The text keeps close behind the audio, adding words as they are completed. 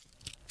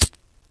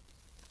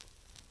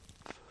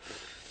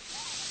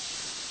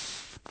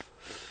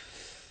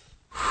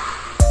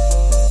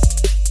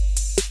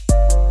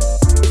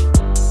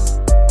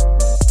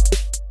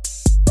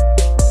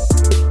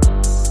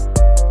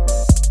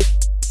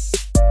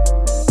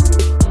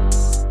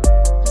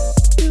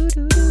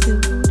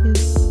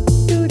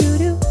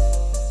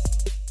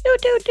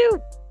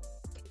do.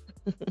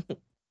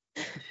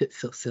 It's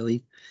so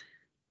silly.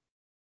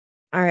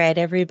 All right,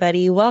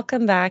 everybody.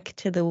 Welcome back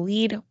to the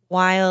Weed,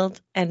 Wild,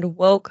 and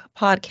Woke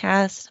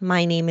podcast.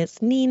 My name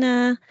is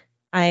Nina.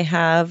 I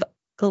have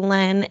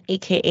Glenn,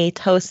 aka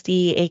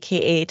Toasty,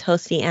 aka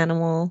Toasty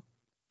Animal,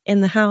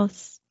 in the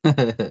house.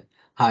 Hi,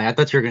 I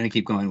thought you were going to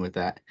keep going with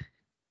that.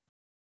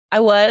 I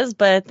was,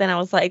 but then I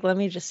was like, let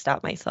me just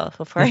stop myself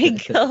before I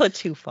go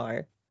too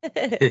far.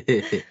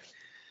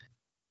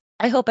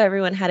 I hope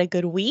everyone had a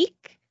good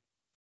week.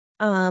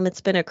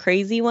 It's been a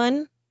crazy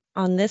one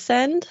on this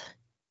end.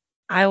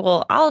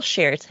 I'll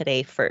share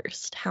today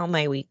first how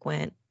my week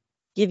went.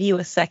 Give you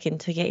a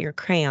second to get your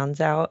crayons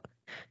out.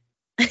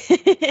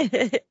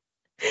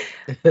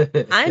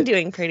 I'm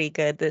doing pretty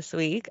good this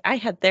week. I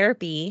had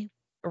therapy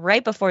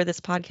right before this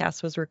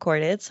podcast was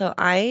recorded, so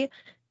I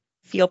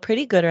feel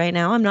pretty good right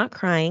now. I'm not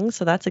crying,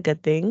 so that's a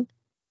good thing.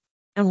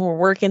 And we're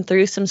working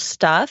through some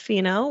stuff,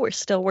 we're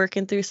still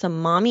working through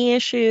some mommy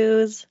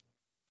issues.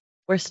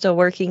 We're still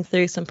working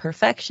through some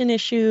perfection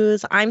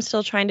issues. I'm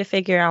still trying to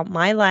figure out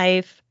my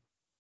life,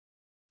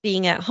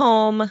 being at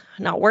home,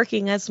 not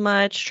working as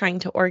much, trying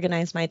to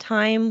organize my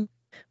time,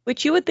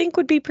 which you would think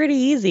would be pretty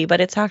easy,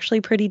 but it's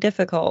actually pretty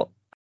difficult.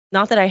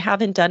 Not that I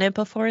haven't done it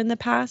before in the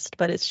past,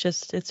 but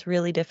it's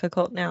really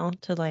difficult now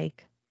to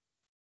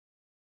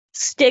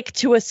stick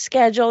to a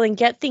schedule and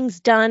get things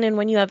done. And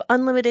when you have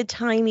unlimited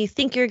time, you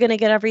think you're going to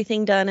get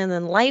everything done, and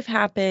then life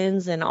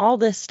happens and all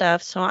this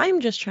stuff. So I'm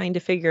just trying to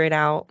figure it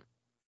out.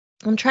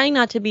 I'm trying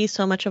not to be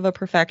so much of a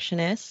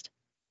perfectionist,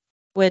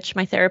 which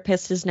my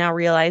therapist is now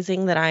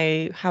realizing that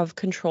I have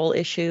control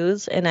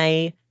issues and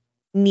I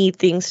need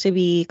things to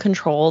be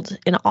controlled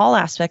in all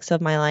aspects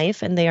of my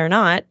life, and they are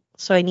not.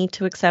 So I need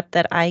to accept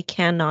that I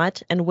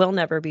cannot and will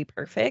never be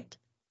perfect,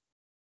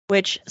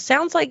 which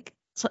sounds like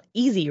it's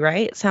easy,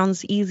 right? It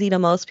sounds easy to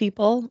most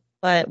people,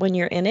 but when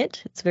you're in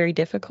it, it's very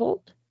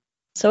difficult.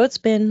 So it's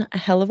been a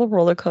hell of a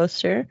roller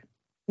coaster.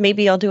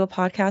 Maybe I'll do a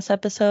podcast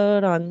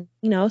episode on,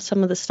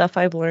 some of the stuff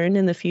I've learned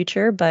in the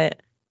future,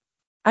 but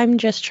I'm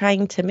just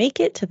trying to make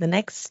it to the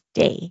next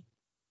day.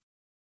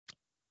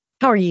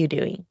 How are you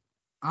doing?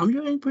 I'm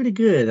doing pretty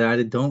good.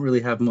 I don't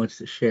really have much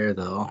to share,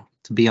 though,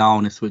 to be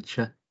honest with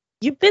you.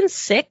 You've been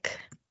sick?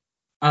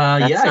 Yeah,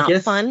 That's I not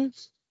guess. fun.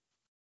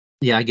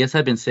 Yeah, I guess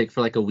I've been sick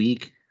for like a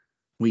week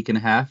and a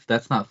half.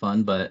 That's not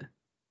fun, but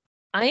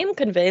I am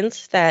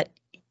convinced that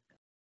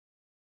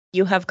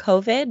you have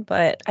COVID,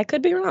 but I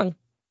could be wrong.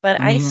 But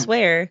I I mean,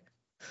 swear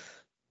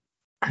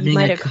I you mean,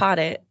 might I have could, caught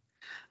it.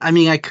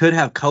 I could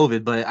have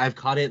COVID, but I've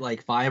caught it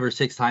like 5 or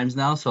 6 times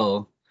now.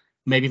 So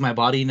maybe my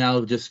body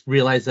now just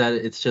realized that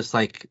it's just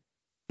like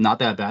not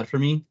that bad for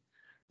me.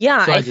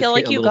 Yeah, So I I feel just get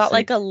like a you little got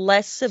like sick. a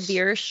less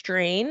severe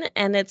strain,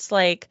 and it's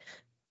like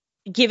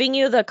giving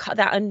you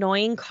that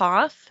annoying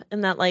cough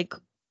and that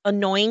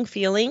annoying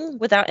feeling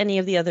without any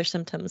of the other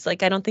symptoms.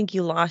 Like I don't think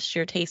you lost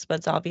your taste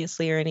buds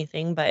obviously or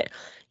anything, but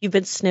you've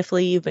been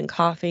sniffly, you've been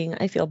coughing.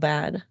 I feel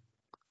bad.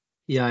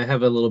 Yeah, I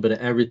have a little bit of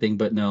everything,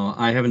 but no,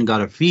 I haven't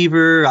got a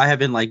fever. I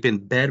haven't like been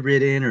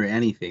bedridden or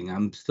anything.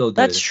 I'm still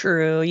That's good.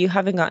 true. You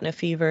haven't gotten a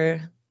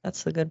fever.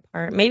 That's the good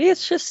part. Maybe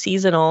it's just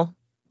seasonal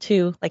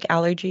too, like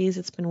allergies.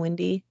 It's been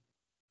windy.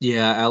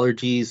 Yeah,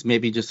 allergies,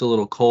 maybe just a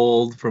little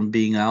cold from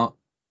being out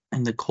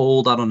in the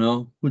cold. I don't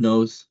know. Who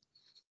knows?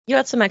 You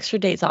had some extra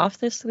days off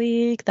this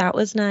week. That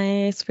was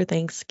nice for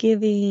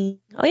Thanksgiving.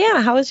 Oh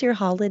yeah, how was your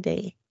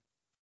holiday?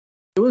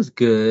 It was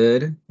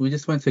good. We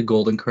just went to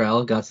Golden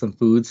Corral, got some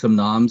food, some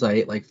noms. I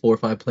ate like 4 or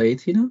 5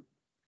 plates,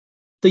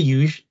 the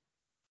usual,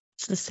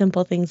 It's the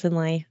simple things in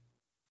life.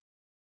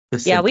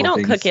 the Yeah, we simple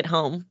don't cook things. at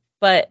home,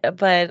 but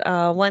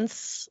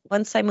once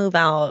I move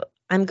out,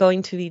 I'm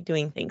going to be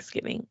doing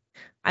Thanksgiving.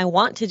 I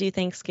want to do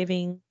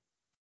Thanksgiving,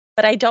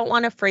 but I don't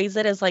want to phrase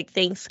it as like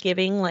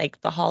Thanksgiving, like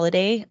the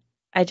holiday.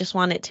 I just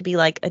want it to be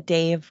like a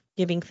day of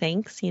giving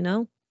thanks.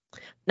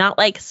 Not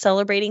like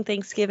celebrating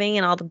Thanksgiving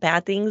and all the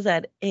bad things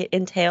that it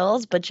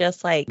entails, but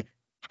just like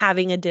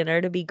having a dinner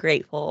to be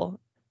grateful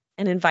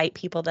and invite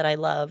people that I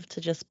love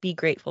to just be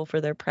grateful for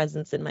their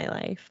presence in my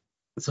life.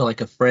 So like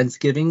a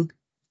Friendsgiving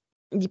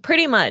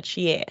Pretty much,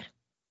 yeah.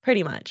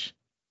 Pretty much.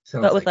 But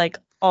sounds with like,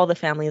 like all the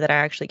family that I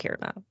actually care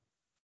about.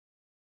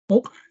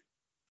 oh,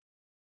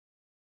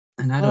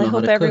 and I Well, don't I know how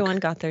hope to everyone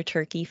cook. got their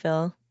turkey,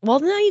 Phil. Well,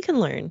 now you can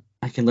learn.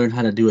 I can learn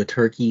how to do a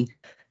turkey.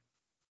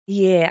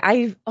 Yeah,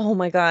 oh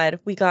my God,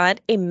 we got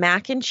a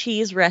mac and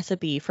cheese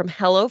recipe from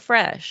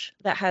HelloFresh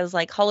that has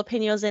like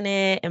jalapenos in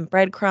it and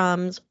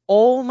breadcrumbs.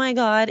 Oh my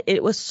God,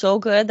 it was so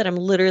good that I'm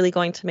literally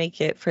going to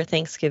make it for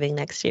Thanksgiving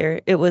next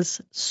year. It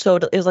was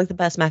it was like the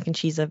best mac and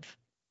cheese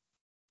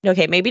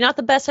okay, maybe not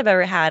the best I've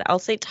ever had. I'll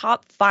say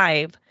top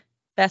 5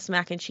 best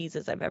mac and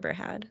cheeses I've ever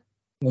had.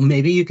 Well,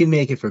 maybe you can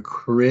make it for I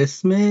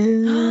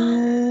Christmas.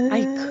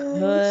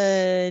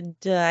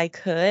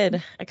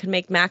 could. I could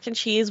make mac and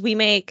cheese. We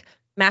make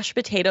mashed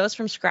potatoes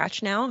from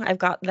scratch now. I've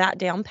got that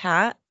down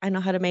pat. I know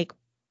how to make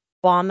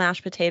bomb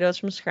mashed potatoes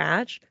from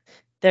scratch.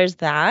 There's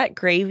that.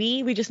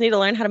 Gravy. We just need to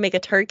learn how to make a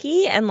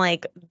turkey and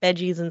like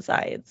veggies and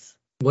sides.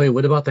 Wait,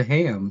 what about the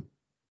ham?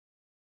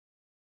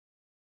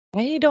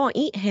 I don't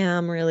eat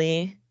ham,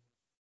 really.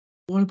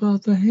 What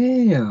about the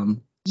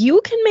ham?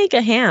 You can make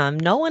a ham.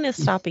 No one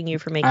is stopping you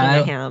from making a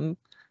I ham.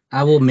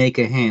 I will make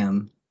a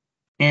ham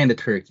and a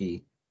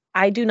turkey.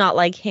 I do not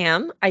like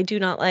ham. I do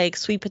not like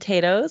sweet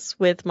potatoes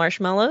with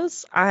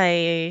marshmallows.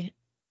 I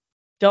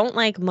don't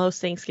like most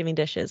Thanksgiving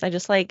dishes. I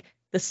just like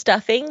the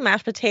stuffing,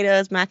 mashed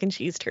potatoes, mac and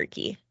cheese,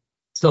 turkey.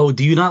 So,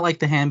 do you not like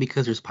the ham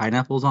because there's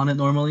pineapples on it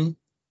normally?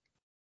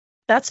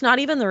 That's not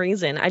even the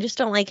reason. I just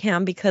don't like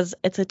ham because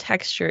it's a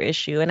texture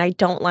issue and I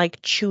don't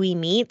like chewy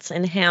meats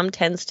and ham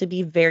tends to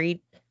be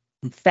very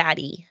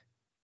fatty.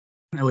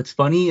 And what's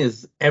funny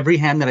is every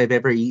ham that I've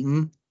ever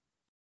eaten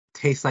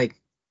tastes like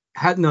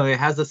no, it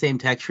has the same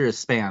texture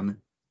as Spam.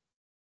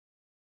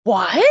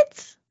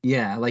 What?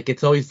 Yeah, like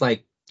it's always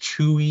like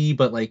chewy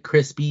but like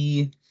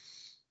crispy.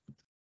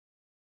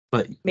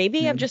 But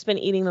Maybe I've mm, just been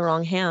eating the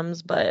wrong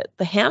hams, but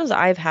the hams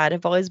I've had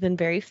have always been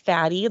very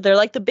fatty. They're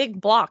like the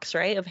big blocks,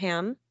 right, of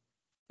ham.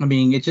 I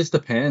mean, it just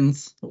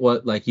depends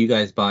what like you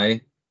guys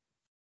buy.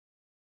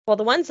 Well,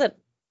 the ones that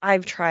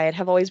I've tried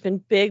have always been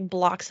big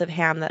blocks of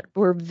ham that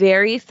were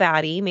very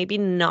fatty, maybe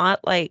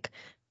not like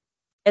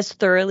as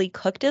thoroughly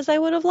cooked as I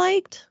would have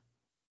liked.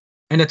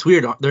 And it's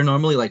weird. They're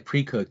normally like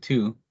pre-cooked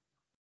too,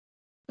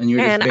 and you're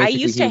just And I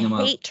basically used to heating them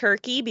up. hate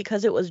turkey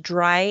because it was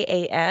dry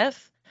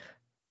AF,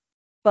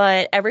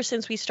 but ever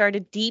since we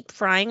started deep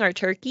frying our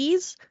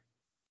turkeys,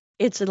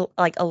 it's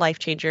like a life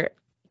changer.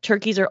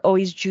 Turkeys are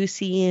always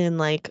juicy and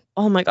like,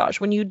 oh my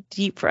gosh, when you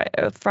deep fry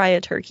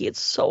a turkey,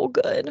 it's so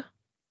good.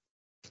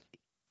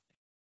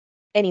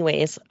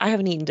 Anyways, I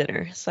haven't eaten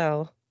dinner,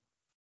 so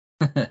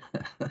I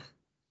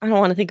don't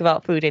want to think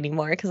about food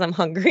anymore because I'm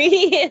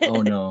hungry.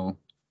 Oh no.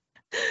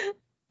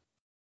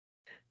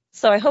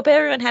 So I hope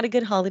everyone had a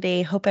good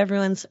holiday. Hope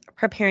everyone's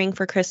preparing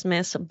for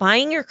Christmas,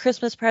 buying your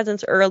Christmas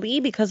presents early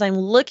because I'm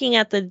looking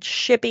at the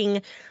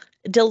shipping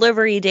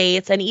delivery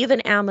dates and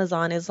even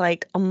Amazon is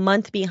like a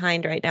month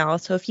behind right now.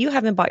 So if you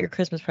haven't bought your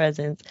Christmas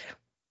presents,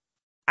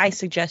 I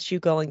suggest you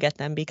go and get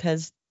them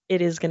because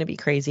it is going to be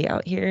crazy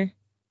out here.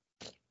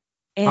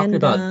 Talking And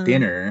about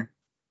dinner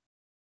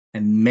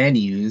and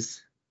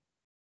menus,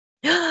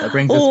 that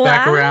brings us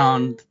back wow.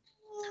 around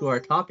to our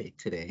topic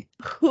today.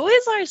 Who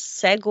is our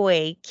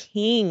Segway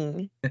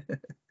king?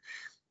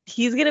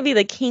 He's going to be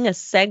the king of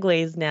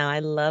Segways now. I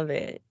love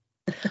it.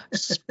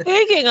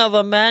 Speaking of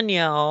a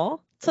menu,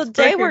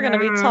 today we're Speaking going to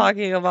be of,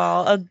 talking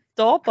about a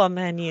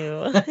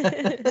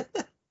DopaMenu.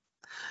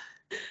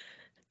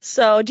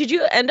 So, did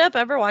you end up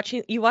ever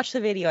watching? You watched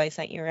the video I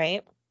sent you,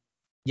 right?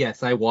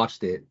 yes, I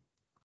watched it.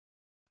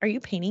 Are you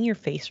painting your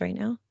face right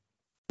now?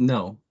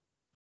 No,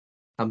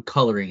 I'm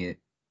coloring it.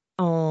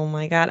 Oh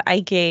my God. I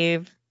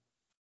gave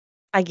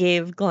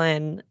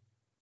Glenn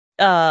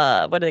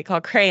what do they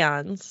call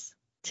crayons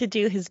to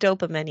do his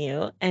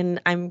DopaMenu,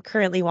 and I'm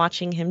currently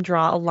watching him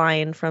draw a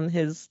line from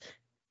his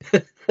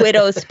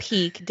widow's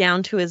peak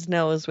down to his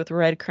nose with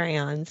red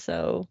crayons.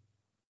 So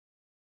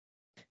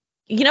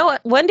you know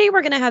what? One day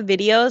we're gonna have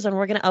videos and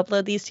we're gonna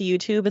upload these to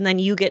YouTube, and then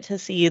you get to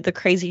see the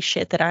crazy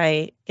shit that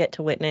I get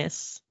to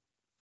witness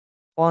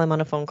while I'm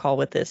on a phone call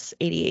with this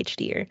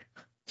ADHDer.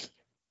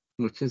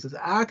 Which is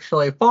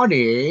actually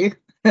funny.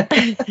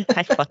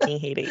 I fucking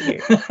hate it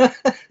here.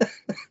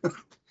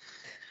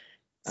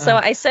 So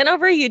I sent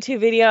over a YouTube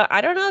video.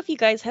 I don't know if you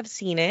guys have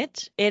seen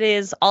it. It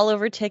is all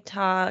over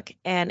TikTok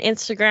and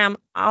Instagram.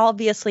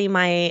 Obviously,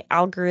 my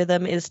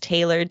algorithm is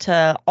tailored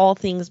to all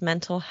things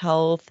mental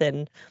health,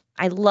 and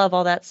I love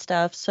all that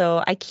stuff.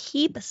 So I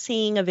keep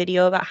seeing a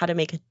video about how to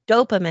make a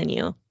dopa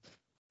menu.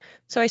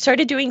 So I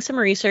started doing some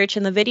research,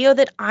 and the video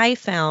that I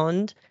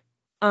found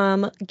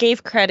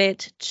gave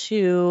credit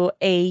to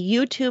a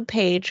YouTube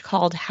page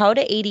called How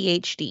to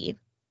ADHD.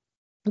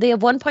 They have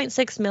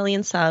 1.6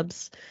 million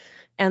subs.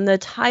 And the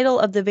title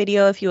of the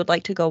video, if you would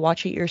like to go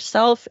watch it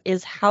yourself,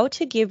 is How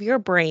to Give Your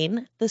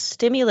Brain the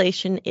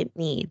Stimulation It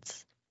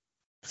Needs.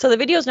 So the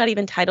video is not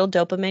even titled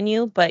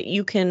DopaMenu, but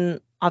you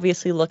can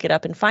obviously look it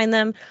up and find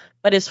them.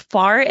 But as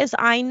far as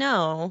I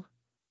know,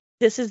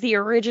 this is the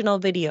original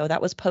video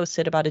that was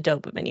posted about a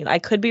DopaMenu. I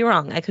could be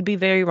wrong. I could be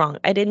very wrong.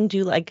 I didn't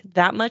do like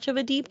that much of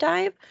a deep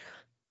dive.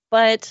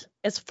 But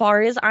as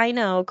far as I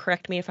know,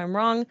 correct me if I'm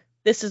wrong,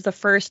 this is the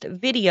first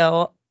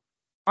video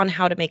on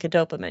how to make a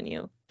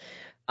DopaMenu.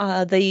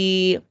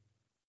 The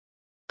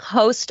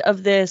host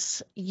of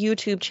this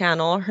YouTube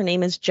channel, her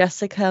name is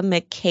Jessica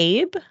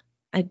McCabe.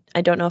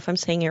 I don't know if I'm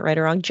saying it right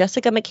or wrong.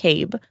 Jessica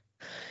McCabe.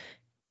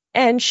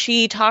 And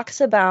she talks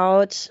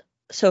about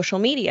social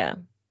media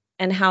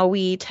and how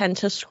we tend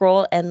to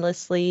scroll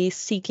endlessly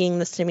seeking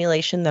the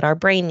stimulation that our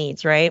brain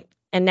needs, right?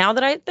 And now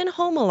that I've been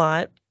home a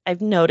lot,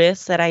 I've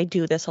noticed that I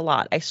do this a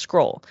lot. I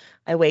scroll.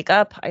 I wake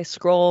up, I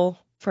scroll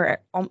for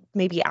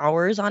maybe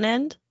hours on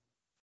end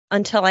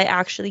until I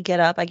actually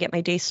get up, I get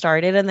my day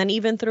started. And then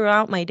even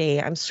throughout my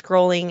day, I'm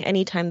scrolling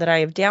anytime that I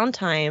have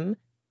downtime,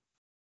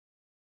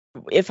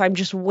 if I'm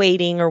just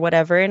waiting or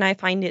whatever. And I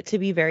find it to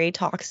be very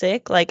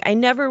toxic. Like, I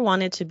never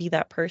wanted to be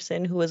that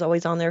person who was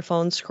always on their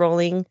phone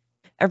scrolling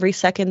every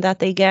second that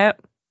they get.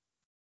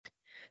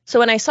 So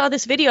when I saw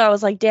this video, I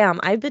was like, damn,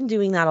 I've been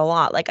doing that a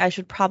lot. Like I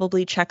should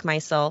probably check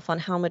myself on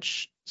how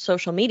much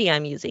social media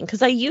I'm using.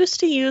 Because I used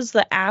to use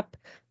the app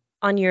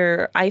on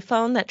your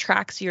iPhone that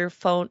tracks your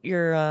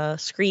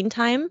screen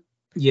time.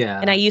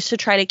 And I Yeah. used to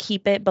try to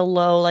keep it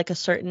below like a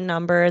certain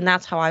number, and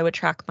that's how I would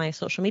track my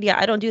social media.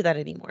 I don't do that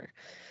anymore.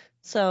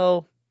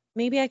 So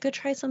maybe I could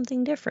try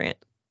something different.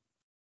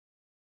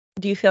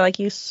 Do you feel like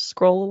you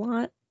scroll a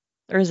lot,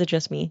 or is it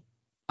just me?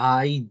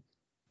 I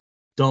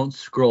don't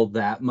scroll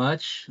that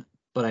much,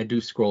 but I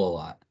do scroll a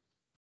lot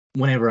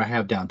whenever I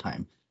have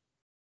downtime,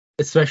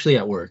 especially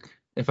at work.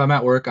 If I'm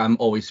at work, I'm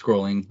always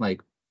scrolling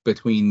like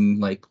between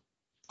like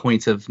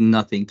points of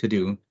nothing to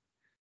do.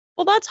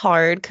 Well, that's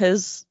hard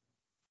because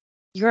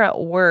you're at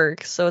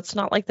work, so it's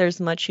not like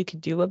there's much you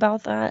could do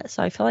about that.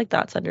 So I feel like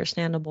that's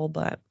understandable,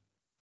 but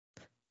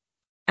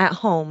at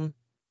home,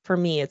 for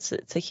me, it's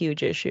a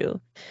huge issue.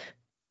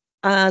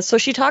 So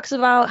she talks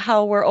about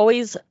how we're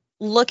always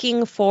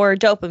looking for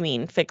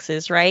dopamine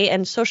fixes, right?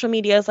 And social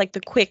media is like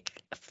the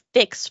quick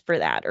fix for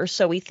that, or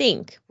so we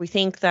think. We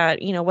think that,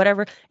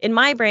 whatever. In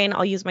my brain,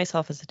 I'll use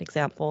myself as an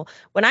example.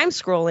 When I'm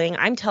scrolling,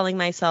 I'm telling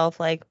myself,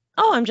 like,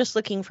 oh, I'm just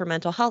looking for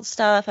mental health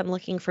stuff. I'm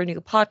looking for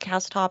new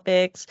podcast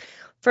topics.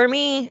 For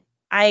me,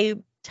 I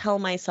tell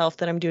myself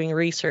that I'm doing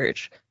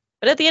research.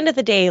 But at the end of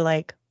the day,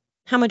 like,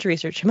 how much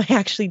research am I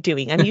actually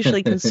doing? I'm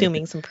usually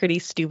consuming some pretty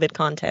stupid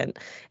content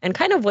and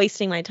kind of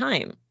wasting my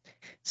time.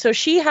 So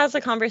she has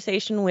a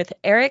conversation with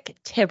Eric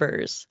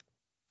Tivers.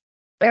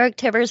 Eric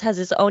Tivers has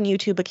his own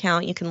YouTube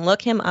account. You can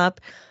look him up.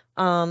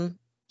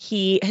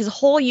 His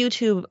whole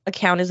YouTube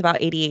account is about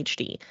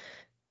ADHD.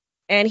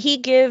 And he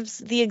gives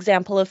the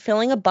example of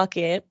filling a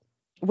bucket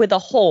with a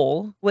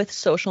hole with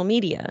social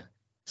media.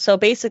 So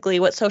basically,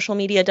 what social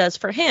media does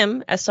for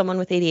him as someone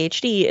with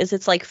ADHD is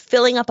it's like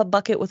filling up a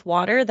bucket with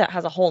water that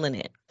has a hole in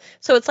it.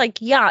 So it's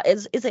like, yeah,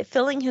 is it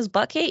filling his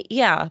bucket?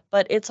 Yeah,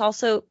 but it's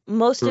also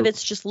most of True.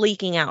 it's just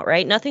leaking out,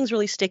 right? Nothing's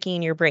really sticking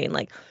in your brain.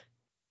 Like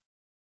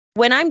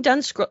when you're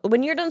done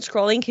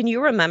scrolling, can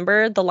you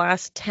remember the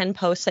last 10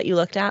 posts that you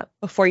looked at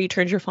before you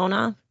turned your phone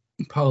off?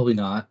 Probably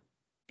not.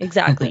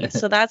 Exactly.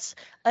 So that's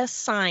a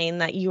sign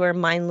that you are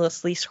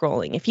mindlessly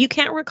scrolling. If you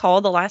can't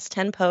recall the last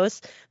 10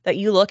 posts that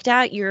you looked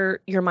at, you're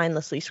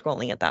mindlessly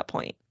scrolling at that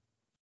point.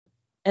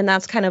 And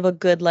that's kind of a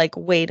good like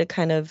way to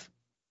kind of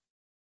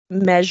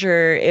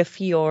measure if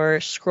you're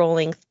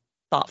scrolling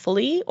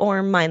thoughtfully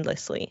or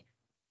mindlessly.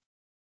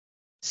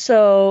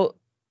 So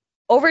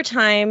over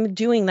time,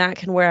 doing that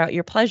can wear out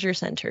your pleasure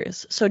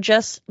centers. So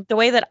just the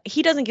way that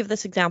he doesn't give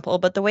this example,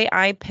 but the way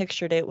I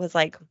pictured it was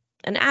like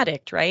an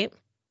addict, right?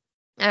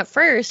 At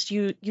first,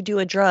 you do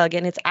a drug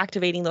and it's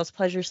activating those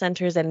pleasure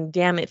centers and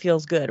damn, it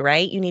feels good,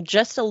 right? You need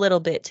just a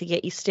little bit to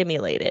get you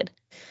stimulated.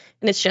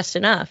 And it's just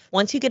enough.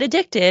 Once you get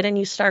addicted and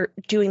you start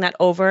doing that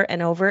over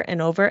and over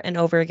and over and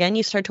over again,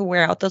 you start to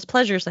wear out those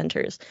pleasure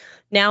centers.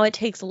 Now it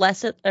takes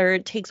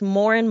it takes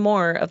more and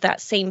more of that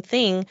same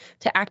thing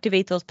to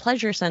activate those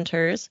pleasure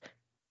centers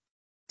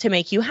to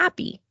make you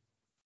happy.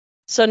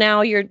 So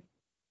now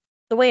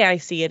the way I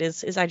see it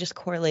is I just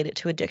correlate it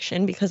to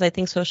addiction because I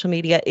think social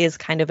media is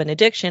kind of an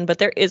addiction, but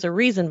there is a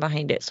reason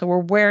behind it. So we're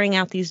wearing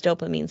out these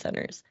dopamine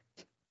centers.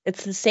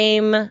 It's the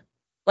same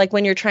like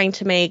when you're trying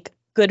to make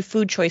good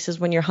food choices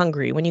when you're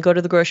hungry. When you go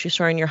to the grocery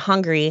store and you're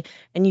hungry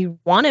and you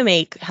want to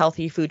make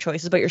healthy food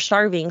choices, but you're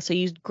starving, so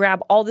you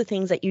grab all the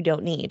things that you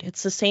don't need.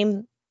 It's the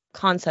same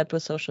concept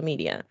with social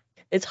media.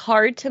 It's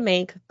hard to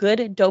make good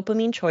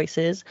dopamine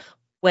choices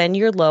when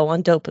you're low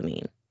on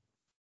dopamine.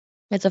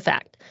 It's a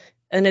fact.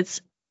 And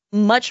it's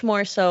much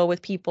more so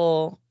with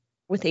people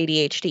with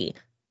ADHD.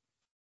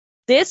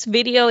 This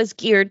video is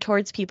geared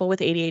towards people with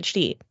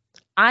ADHD.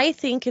 I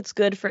think it's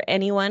good for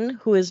anyone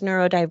who is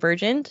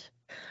neurodivergent.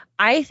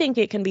 I think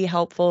it can be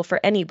helpful for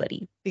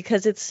anybody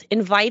because it's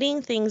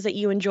inviting things that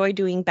you enjoy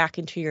doing back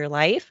into your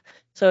life.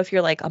 So if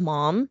you're like a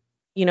mom,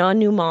 a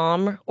new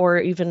mom, or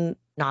even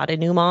not a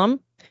new mom,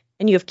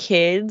 and you have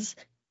kids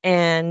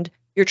and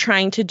you're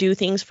trying to do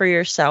things for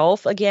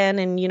yourself again,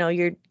 and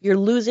you're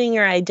losing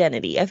your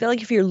identity. I feel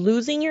like if you're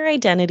losing your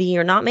identity,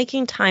 you're not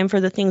making time for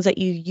the things that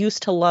you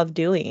used to love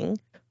doing,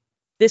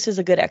 this is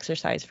a good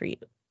exercise for you.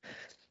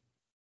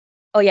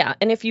 Oh yeah,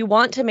 and if you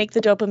want to make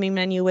the dopamine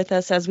menu with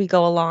us as we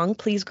go along,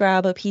 please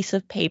grab a piece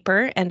of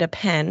paper and a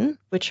pen,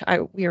 which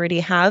we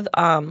already have.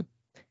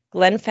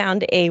 Glenn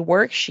found a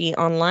worksheet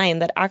online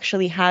that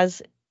actually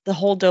has the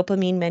whole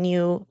dopamine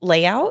menu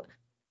layout,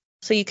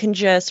 so you can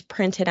just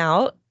print it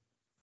out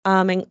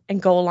and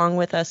go along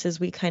with us as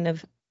we kind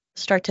of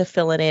start to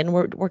fill it in.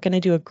 We're going to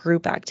do a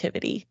group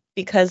activity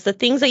because the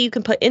things that you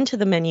can put into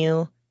the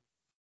menu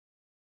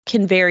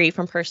can vary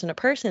from person to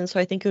person. So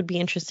I think it would be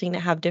interesting to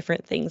have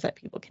different things that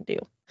people can do.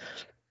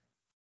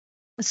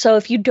 So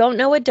if you don't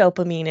know what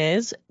dopamine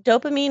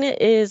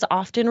is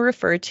often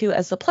referred to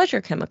as the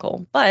pleasure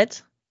chemical,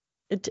 but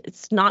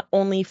it's not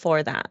only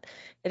for that.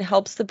 It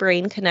helps the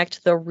brain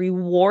connect the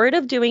reward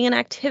of doing an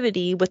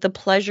activity with the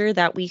pleasure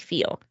that we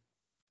feel.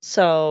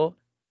 So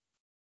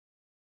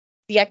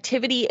the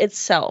activity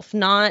itself,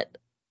 not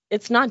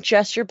it's not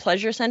just your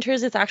pleasure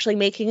centers, it's actually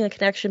making a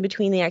connection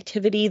between the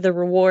activity, the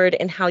reward,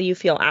 and how you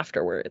feel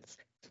afterwards.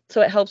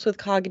 So it helps with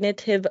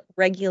cognitive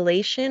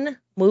regulation,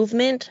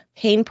 movement,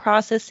 pain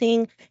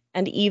processing,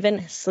 and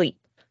even sleep.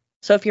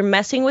 So if you're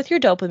messing with your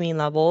dopamine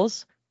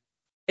levels,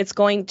 it's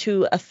going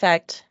to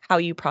affect how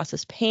you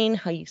process pain,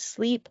 how you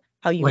sleep,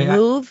 how you Wait,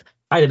 move.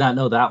 I did not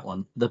know that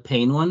one. The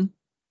pain one.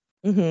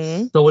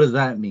 Mm-hmm. So what does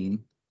that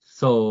mean?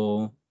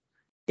 So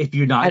if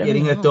you're I not don't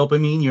getting a know.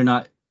 dopamine, you're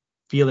not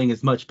feeling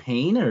as much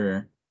pain,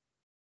 or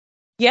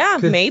Yeah,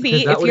 because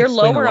maybe that if would you're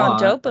explain a lower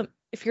on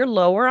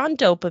lot.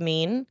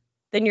 dopamine,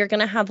 then you're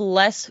going to have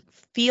less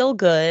feel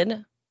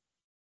good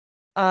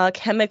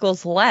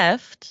chemicals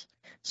left.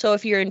 So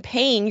if you're in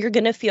pain, you're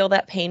going to feel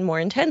that pain more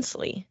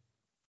intensely.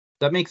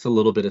 That makes a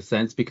little bit of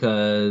sense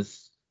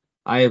because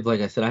I have,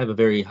 like I said, I have a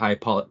very high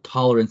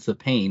tolerance of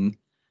pain.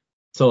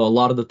 So a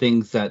lot of the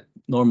things that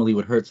normally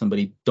would hurt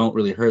somebody don't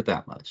really hurt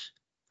that much.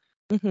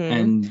 Hmm.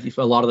 And if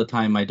a lot of the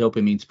time my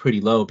dopamine's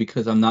pretty low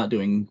because I'm not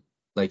doing,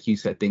 like you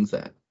said, things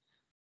that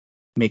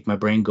make my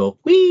brain go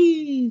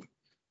wee.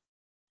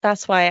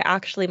 That's why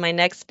actually my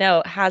next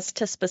note has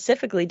to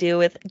specifically do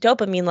with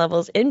dopamine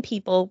levels in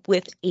people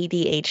with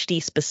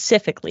ADHD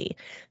specifically.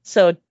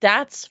 So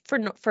that's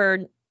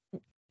for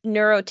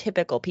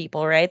neurotypical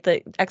people, right?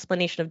 The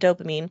explanation of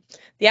dopamine.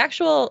 The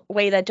actual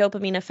way that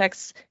dopamine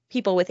affects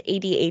people with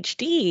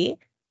ADHD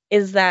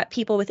is that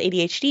people with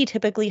ADHD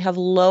typically have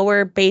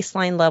lower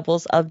baseline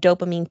levels of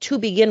dopamine to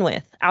begin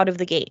with out of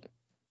the gate.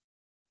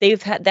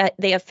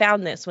 They have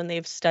found this when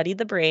they've studied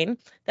the brain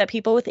that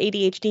people with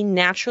ADHD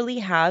naturally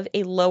have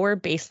a lower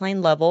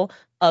baseline level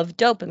of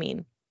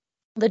dopamine.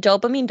 The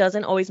dopamine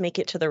doesn't always make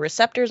it to the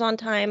receptors on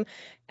time,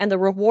 and the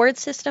reward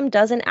system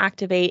doesn't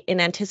activate in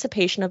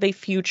anticipation of a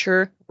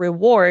future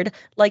reward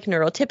like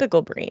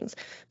neurotypical brains.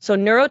 So,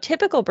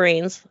 neurotypical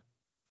brains,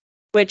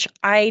 which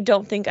I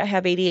don't think I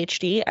have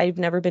ADHD, I've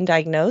never been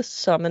diagnosed,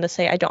 so I'm going to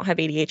say I don't have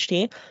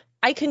ADHD.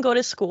 I can go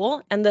to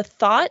school, and the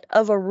thought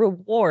of a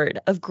reward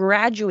of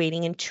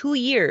graduating in 2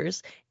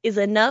 years is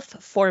enough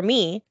for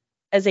me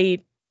as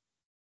a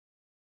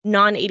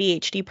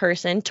non-ADHD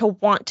person to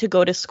want to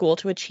go to school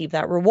to achieve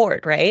that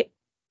reward, right?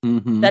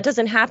 Mm-hmm. That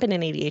doesn't happen in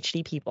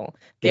ADHD people.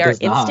 They It are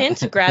does not.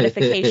 instant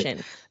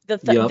gratification.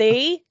 Yep.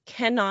 They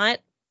cannot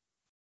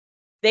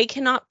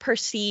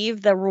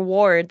perceive the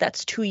reward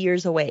that's 2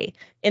 years away.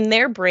 In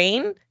their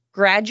brain,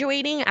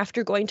 graduating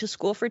after going to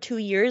school for 2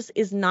 years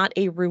is not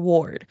a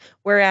reward,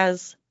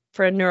 whereas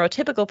for a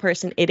neurotypical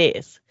person, it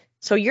is.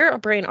 So your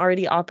brain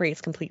already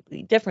operates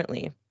completely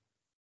differently.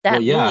 Well,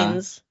 That yeah.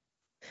 means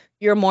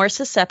you're more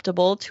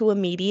susceptible to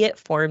immediate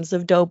forms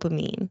of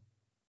dopamine.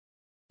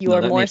 You No,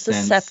 are that more makes sense.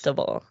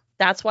 susceptible.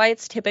 That's why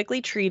it's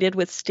typically treated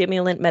with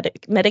stimulant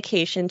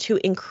medication to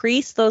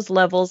increase those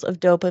levels of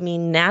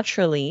dopamine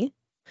naturally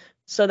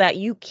so that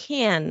you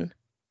can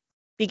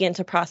begin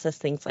to process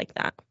things like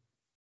that.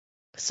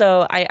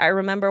 So I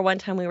remember one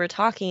time we were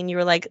talking, you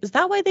were like, is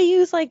that why they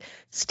use like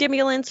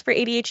stimulants for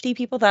ADHD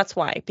people? That's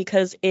why,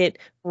 because it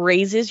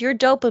raises your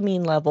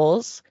dopamine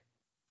levels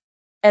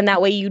and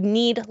that way you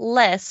need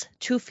less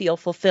to feel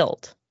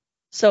fulfilled.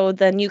 So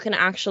then you can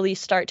actually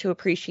start to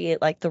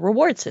appreciate like the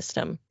reward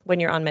system when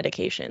you're on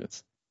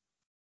medications.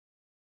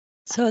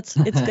 So it's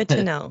good to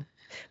It know.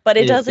 But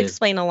it is does good.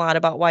 explain a lot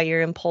about why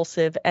you're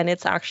impulsive and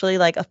it's actually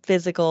like a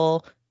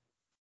physical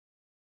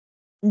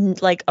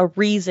like a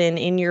reason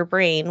in your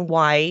brain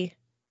why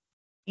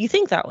you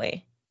think that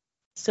way.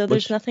 So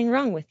there's Which, nothing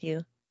wrong with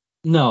you.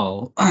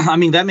 no, I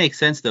mean, that makes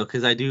sense though,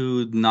 because I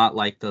do not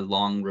like the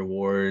long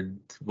reward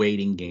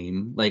waiting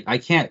game. Like, I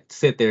can't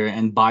sit there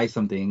and buy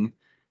something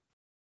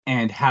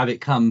and have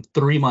it come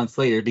 3 months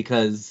later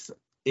because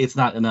it's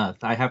not enough.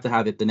 I have to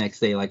have it the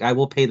next day. Like, I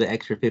will pay the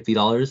extra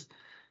 $50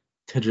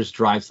 to just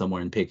drive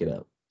somewhere and pick it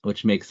up,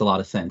 which makes a lot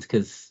of sense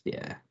because,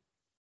 yeah.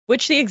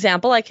 Which the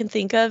example I can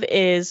think of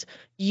is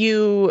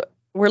you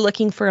were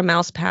looking for a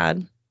mouse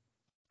pad.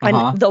 And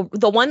Uh-huh.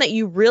 the one that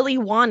you really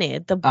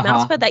wanted, the mouse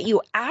Uh-huh. pad that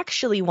you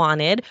actually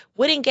wanted,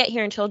 wouldn't get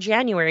here until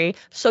January.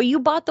 So you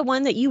bought the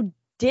one that you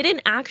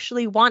didn't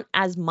actually want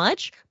as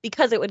much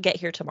because it would get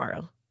here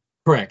tomorrow.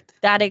 Correct.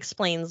 That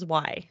explains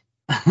why.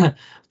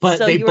 But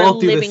So they you are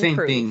both do the living same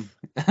thing.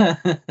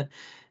 proof.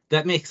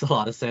 That makes a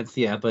lot of sense,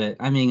 yeah. But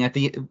I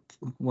mean,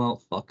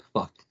 well, fuck.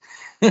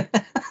 Hmm.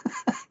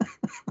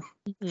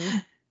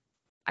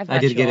 I've I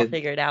got did you get all it.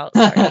 figured out.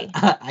 Sorry.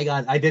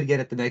 I did get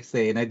it the next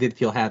day, and I did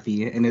feel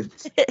happy, and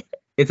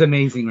it's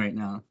amazing right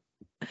now.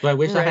 Do I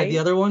wish I had the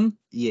Right? other one?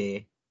 Yeah.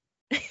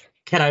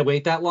 Can I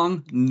wait that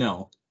long?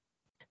 No,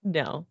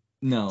 No.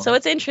 So no.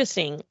 it's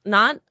interesting.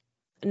 Not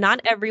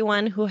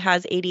everyone who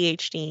has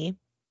ADHD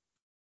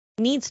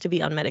needs to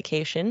be on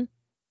medication,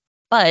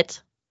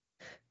 but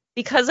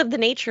because of the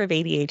nature of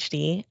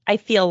ADHD, I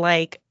feel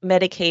like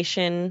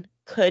medication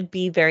could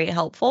be very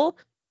helpful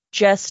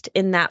just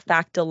in that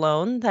fact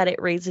alone that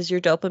it raises your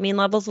dopamine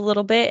levels a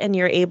little bit and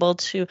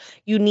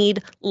you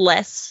need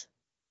less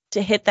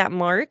to hit that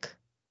mark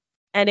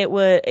and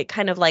it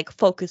kind of like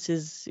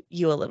focuses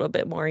you a little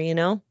bit more, you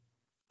know?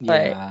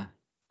 But Yeah.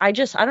 I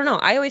don't know.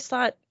 I always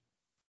thought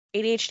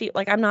ADHD,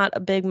 like I'm not a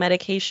big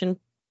medication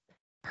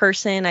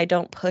person. I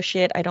don't push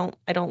it. I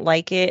don't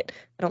like it.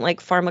 I don't like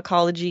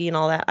pharmacology and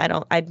all that.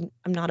 I'm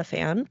not a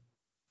fan.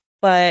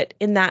 But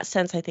in that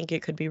sense, I think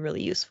it could be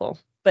really useful.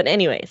 But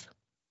anyways,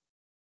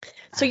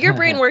 so your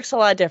brain works a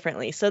lot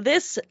differently. So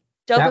this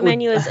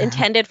DopaMenu is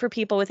intended for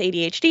people with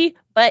ADHD,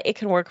 but it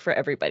can work for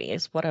everybody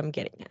is what I'm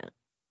getting at.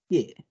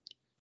 Yeah.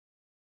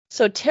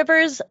 So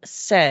Tivers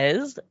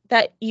says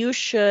that you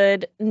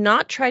should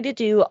not try to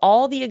do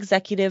all the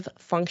executive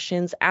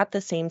functions at the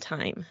same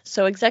time.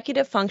 So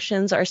executive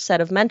functions are a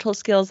set of mental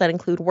skills that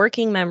include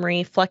working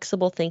memory,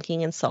 flexible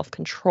thinking, and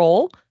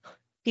self-control.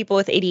 People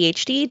with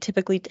ADHD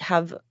typically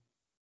have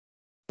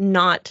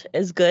not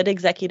as good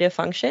executive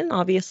function,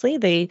 obviously.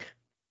 They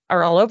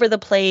are all over the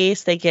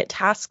place. They get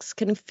tasks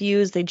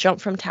confused. They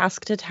jump from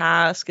task to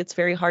task. It's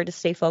very hard to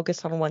stay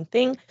focused on one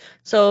thing.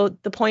 So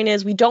the point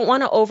is we don't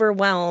want to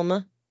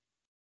overwhelm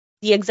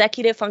the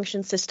executive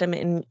function system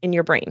in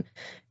your brain.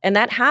 And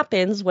that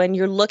happens when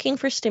you're looking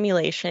for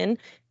stimulation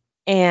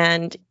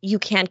and you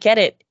can't get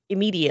it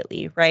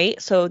immediately, right?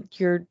 So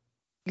your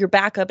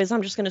backup is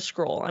I'm just going to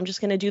scroll. I'm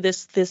just going to do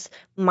this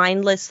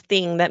mindless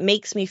thing that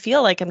makes me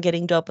feel like I'm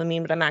getting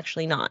dopamine, but I'm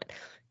actually not.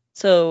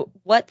 So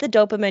what the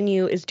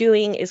DopaMenu is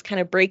doing is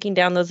kind of breaking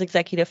down those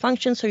executive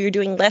functions so you're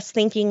doing less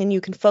thinking and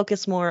you can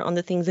focus more on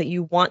the things that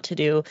you want to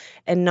do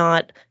and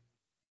not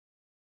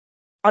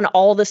on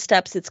all the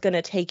steps it's going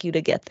to take you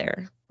to get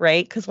there,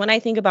 right? Because when I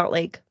think about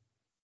like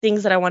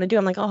things that I want to do,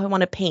 I'm like, oh, I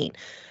want to paint.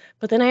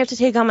 But then I have to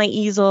take out my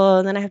easel,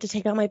 and then I have to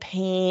take out my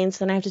paints,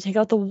 then I have to take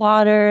out the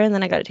water, and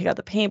then I got to take out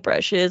the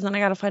paintbrushes, and I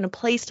got to find a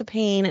place to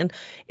paint, and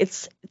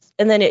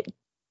and then it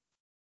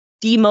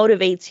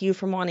demotivates you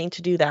from wanting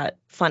to do that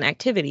fun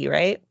activity,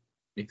 right?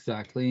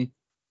 Exactly.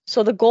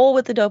 So the goal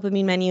with the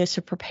dopamine menu is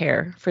to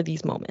prepare for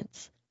these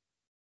moments.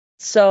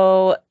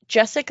 So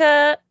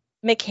Jessica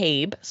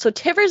McCabe, so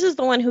Tivers is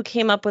the one who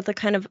came up with the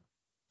kind of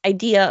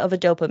idea of a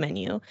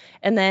DopaMenu.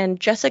 And then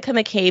Jessica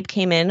McCabe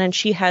came in and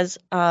she has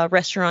a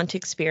restaurant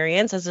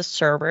experience as a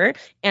server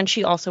and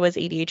she also has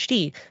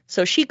ADHD.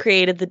 So she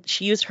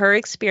used her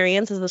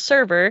experience as a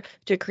server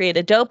to create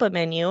a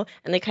DopaMenu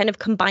and they kind of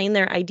combine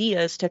their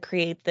ideas to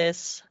create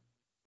this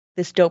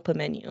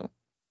DopaMenu.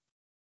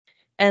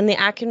 And the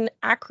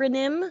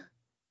acronym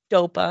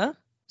DOPA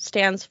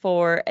stands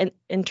for,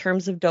 in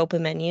terms of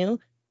DopaMenu,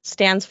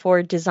 stands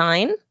for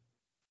design,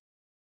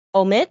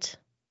 omit,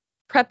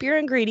 prep your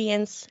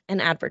ingredients, and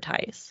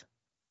advertise.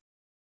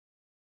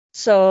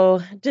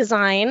 So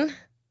design,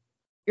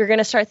 you're going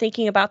to start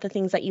thinking about the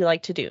things that you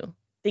like to do,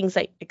 things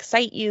that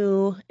excite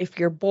you, if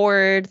you're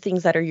bored,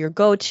 things that are your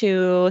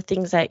go-to,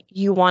 things that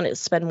you want to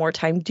spend more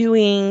time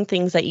doing,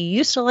 things that you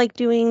used to like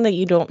doing that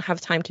you don't have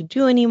time to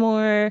do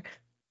anymore.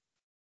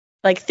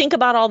 Like think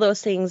about all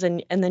those things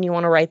and then you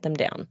want to write them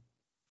down.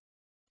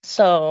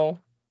 So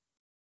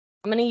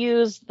I'm going to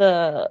use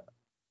the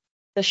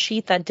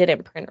sheet that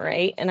didn't print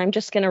right, and I'm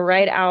just going to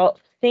write out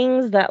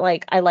things that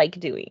like I like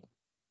doing.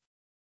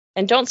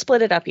 And don't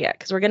split it up yet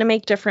because we're going to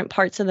make different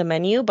parts of the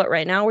menu, but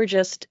right now we're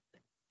just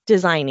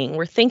designing.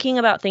 We're thinking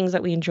about things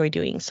that we enjoy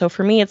doing. So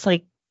for me, it's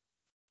like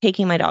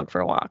taking my dog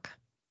for a walk.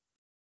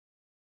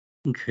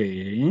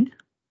 Okay.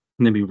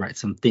 Let me write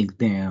some things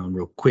down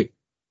real quick.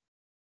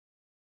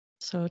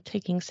 So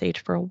taking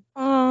Sage for a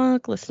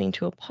walk, listening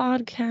to a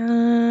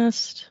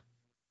podcast.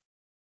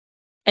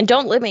 And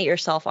don't limit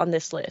yourself on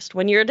this list.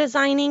 When you're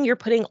designing, you're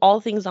putting all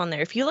things on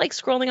there. If you like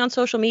scrolling on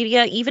social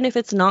media, even if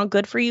it's not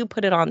good for you,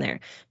 put it on there.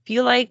 If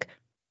you like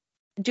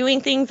doing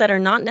things that are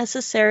not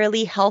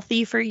necessarily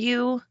healthy for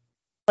you,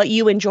 but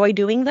you enjoy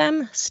doing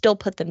them, still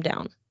put them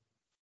down.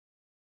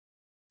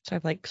 So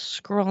I've like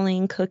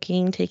scrolling,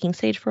 cooking, taking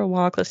Sage for a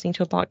walk, listening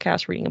to a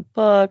podcast, reading a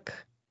book,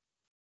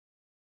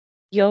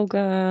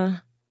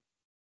 yoga,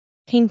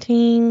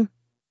 painting,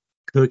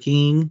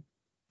 Cooking,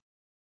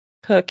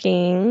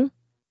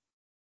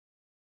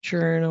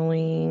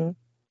 journaling,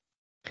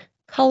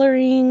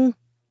 coloring,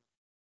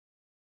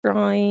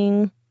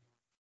 drawing,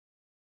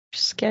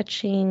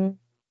 sketching.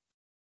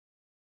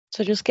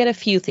 So just get a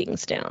few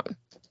things down.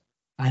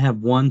 I have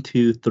 1,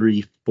 2,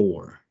 3,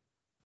 4.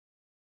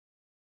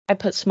 I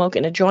put smoke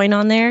in a joint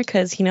on there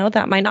because,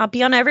 that might not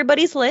be on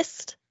everybody's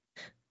list.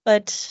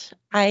 But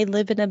I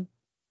live in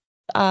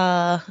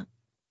a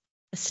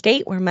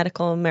state where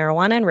medical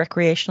marijuana and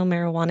recreational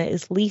marijuana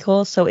is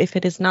legal. So if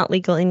it is not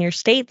legal in your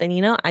state,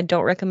 then, I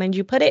don't recommend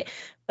you put it.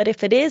 But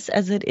if it is,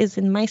 as it is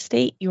in my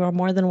state, you are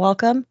more than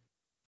welcome.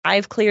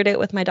 I've cleared it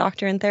with my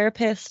doctor and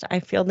therapist. I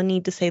feel the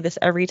need to say this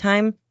every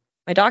time.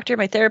 My doctor,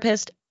 my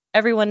therapist,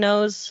 everyone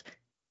knows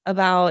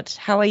about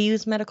how I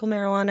use medical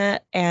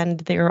marijuana, and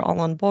they're all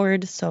on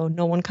board, so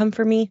no one come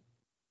for me.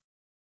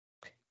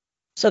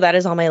 So that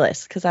is on my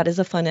list, because that is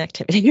a fun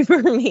activity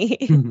for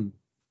me.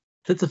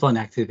 That's a fun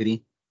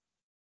activity.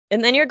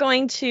 And then you're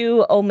going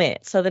to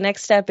omit. So the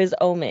next step is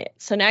omit.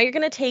 So now you're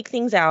going to take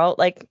things out.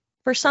 Like,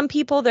 for some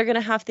people, they're going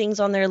to have things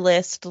on their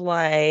list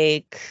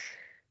like,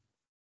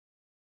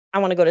 I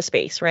want to go to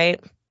space,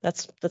 right?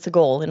 That's a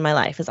goal in my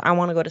life, is I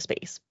want to go to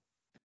space.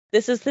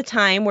 this is the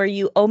time where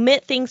you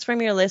omit things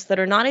from your list that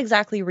are not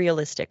exactly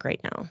realistic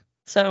right now.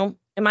 So,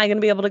 am I going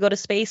to be able to go to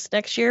space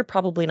next year?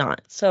 Probably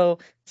not. So,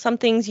 some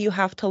things you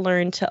have to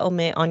learn to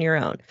omit on your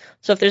own.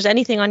 So, if there's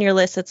anything on your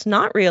list that's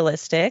not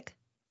realistic,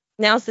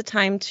 now's the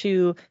time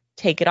to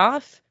take it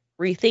off,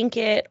 rethink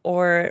it,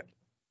 or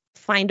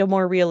find a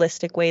more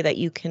realistic way that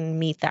you can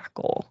meet that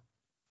goal.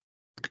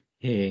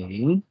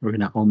 Okay, we're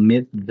gonna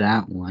omit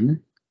that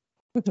one.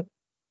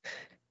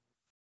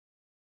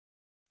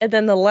 And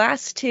then the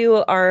last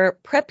two are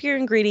prep your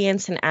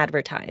ingredients and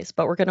advertise,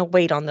 but we're going to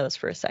wait on those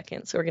for a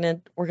second. So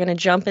we're going to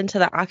jump into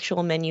the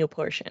actual menu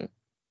portion.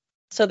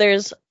 So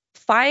there's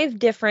 5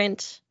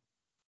 different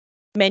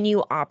menu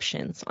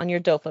options on your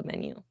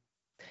DopaMenu.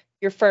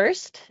 Your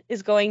first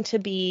is going to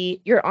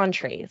be your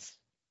entrees.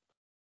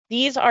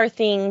 These are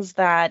things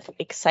that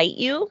excite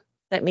you,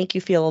 that make you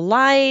feel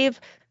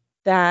alive,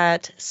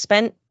 that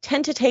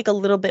tend to take a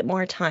little bit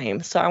more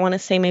time. So I want to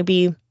say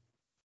maybe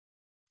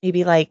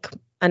like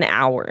an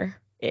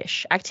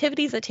hour-ish.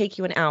 Activities that take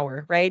you an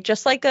hour, right?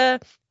 Just like a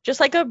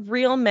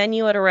real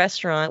menu at a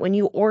restaurant. When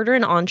you order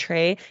an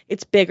entree,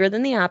 it's bigger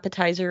than the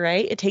appetizer,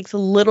 right? It takes a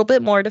little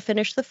bit more to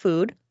finish the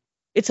food.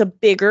 It's a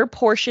bigger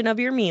portion of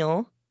your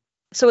meal,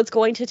 so it's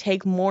going to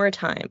take more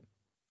time.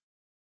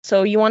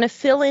 So you want to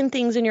fill in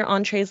things in your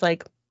entrees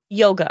like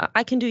yoga.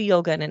 I can do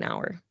yoga in an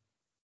hour.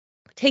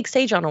 Take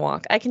Sage on a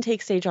walk. I can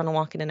take Sage on a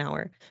walk in an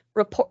hour.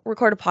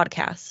 Record a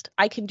podcast.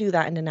 I can do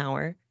that in an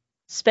hour.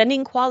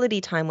 Spending quality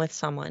time with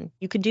someone.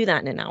 You could do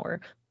that in an hour.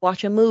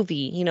 Watch a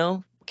movie,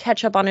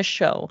 catch up on a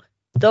show.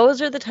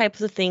 Those are the types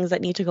of things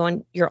that need to go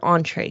in your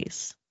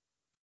entrees.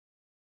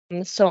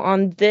 And so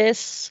on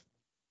this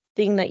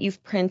thing that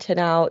you've printed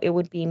out, it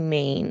would be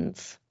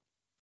mains.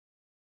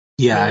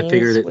 Yeah, I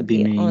figured it would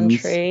be mains.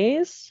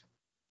 Entrees.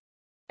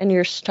 And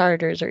your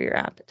starters are your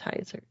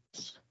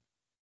appetizers.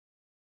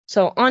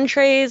 So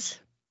entrees,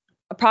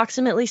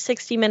 approximately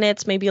 60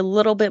 minutes, maybe a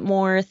little bit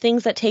more.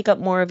 Things that take up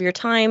more of your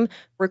time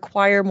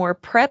require more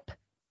prep.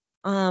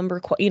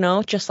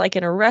 Just like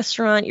in a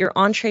restaurant, your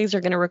entrees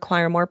are going to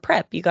require more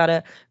prep. You got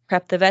to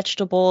prep the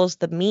vegetables,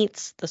 the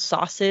meats, the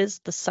sauces,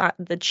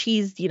 the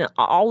cheese,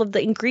 all of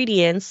the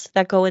ingredients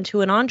that go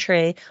into an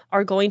entree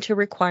are going to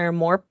require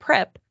more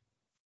prep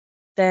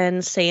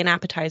than, say, an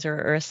appetizer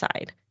or a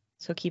side.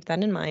 So keep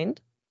that in mind.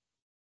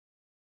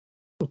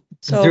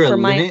 So is there a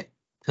limit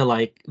to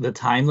like the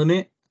time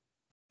limit?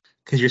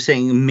 Because you're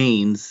saying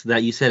mains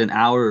that you said an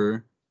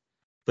hour,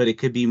 but it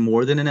could be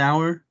more than an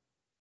hour.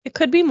 It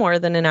could be more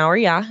than an hour.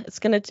 Yeah, it's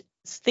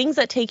things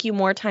that take you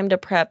more time to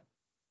prep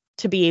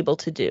to be able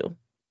to do.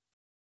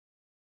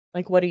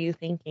 Like, what are you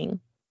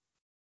thinking?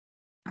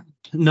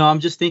 No, I'm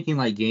just thinking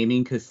like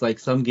gaming, because like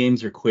some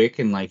games are quick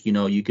and like,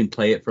 you can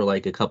play it for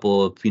like a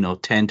couple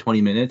of, 10,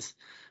 20 minutes.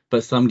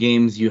 But some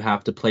games you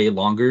have to play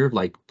longer.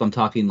 Like I'm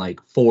talking like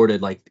 4 to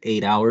like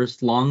 8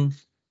 hours long.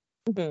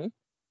 Mm-hmm.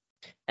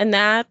 And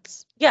that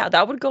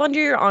would go under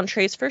your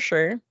entrees for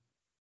sure.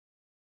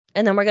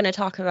 And then we're going to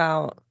talk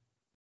about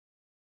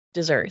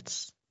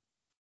desserts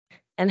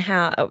and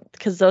how,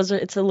 because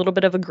it's a little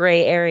bit of a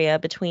gray area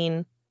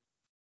between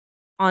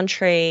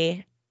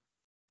entree,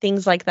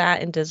 things like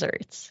that, and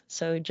desserts.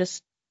 So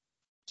just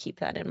keep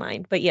that in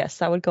mind. But yes,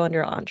 that would go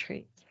under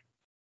entrees.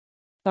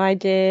 So I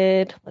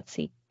did, let's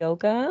see,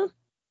 yoga,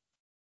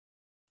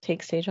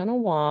 take Sage on a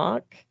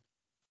walk,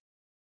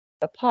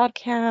 a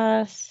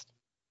podcast,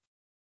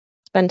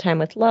 spend time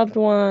with loved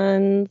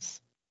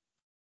ones.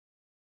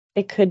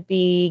 It could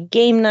be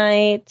game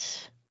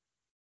night.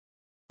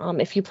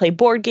 If you play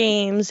board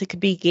games, it could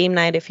be game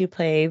night if you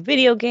play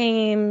video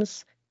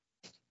games.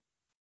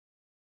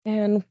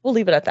 And we'll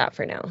leave it at that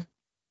for now.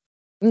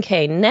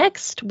 Okay,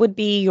 next would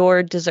be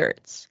your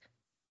desserts.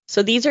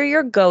 So these are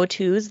your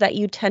go-tos that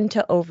you tend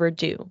to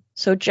overdo.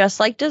 So just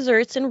like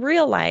desserts in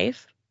real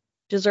life,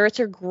 desserts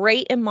are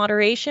great in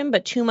moderation,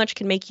 but too much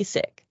can make you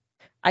sick.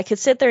 I could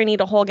sit there and eat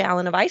a whole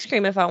gallon of ice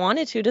cream if I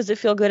wanted to. Does it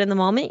feel good in the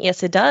moment?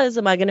 Yes, it does.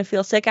 Am I going to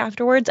feel sick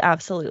afterwards?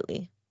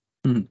 Absolutely.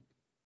 Mm-hmm.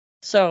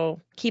 So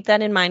keep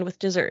that in mind with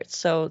desserts.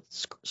 So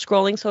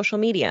scrolling social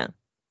media.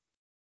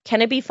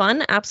 Can it be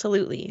fun?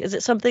 Absolutely. Is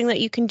it something that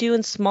you can do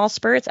in small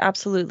spurts?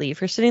 Absolutely. If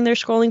you're sitting there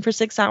scrolling for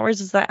 6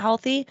 hours, is that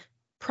healthy?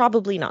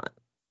 Probably not.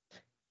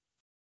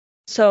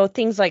 So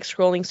things like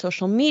scrolling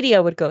social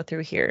media would go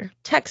through here.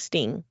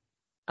 Texting,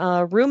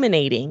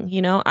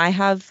 ruminating. I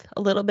have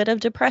a little bit of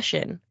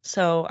depression,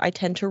 so I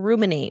tend to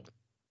ruminate.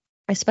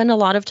 I spend a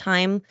lot of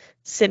time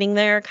sitting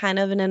there kind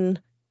of in an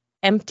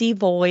empty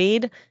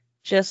void,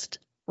 just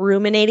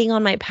ruminating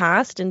on my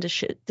past and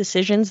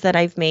decisions that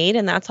I've made,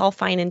 and that's all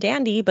fine and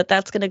dandy, but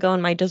that's going to go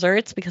in my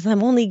desserts because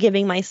I'm only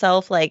giving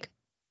myself like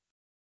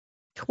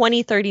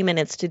 20, 30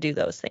 minutes to do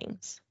those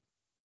things.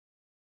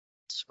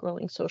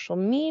 Scrolling social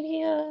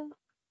media.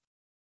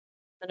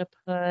 I'm going to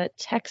put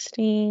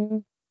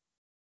texting,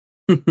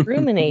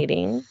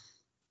 ruminating.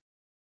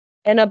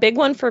 And a big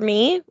one for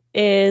me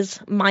is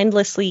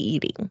mindlessly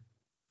eating.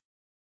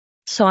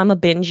 So I'm a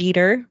binge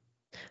eater.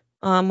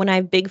 When I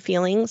have big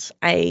feelings,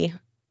 I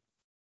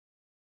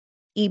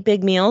eat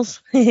big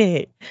meals.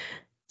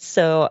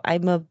 So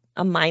I'm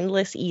a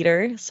mindless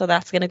eater, so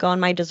that's going to go on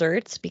my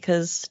desserts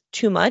because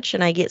too much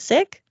and I get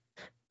sick.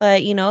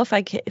 But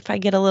if I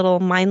get a little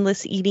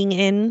mindless eating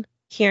in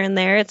here and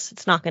there,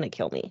 it's not going to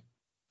kill me.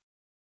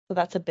 So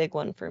that's a big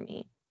one for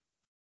me.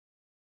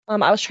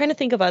 I was trying to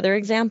think of other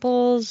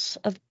examples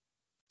of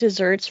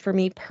desserts for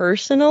me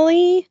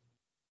personally.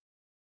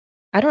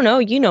 I don't know,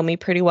 you know me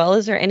pretty well.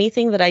 Is there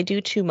anything that I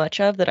do too much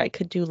of that I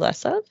could do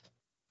less of?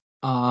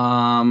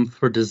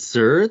 For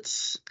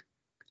desserts,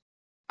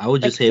 I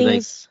would Like just say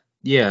things.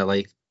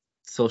 like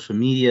social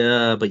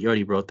media, but you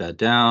already wrote that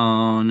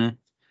down.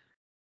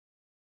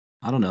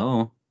 I don't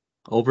know.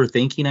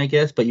 Overthinking, I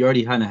guess, but you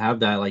already kind of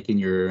have that like when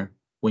you're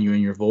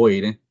in your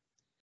void.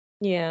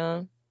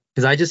 Yeah.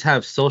 Because I just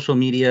have social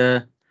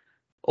media,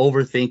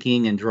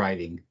 overthinking, and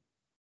driving.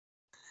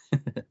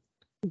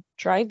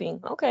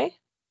 Driving. Okay.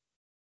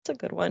 That's a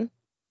good one.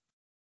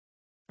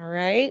 All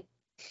right.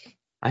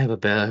 I have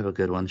a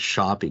good one.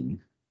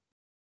 Shopping.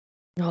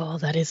 Oh,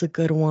 that is a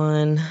good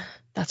one.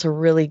 That's a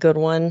really good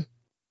one.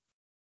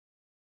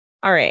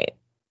 All right.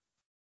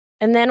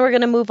 And then we're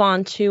going to move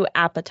on to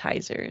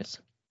appetizers.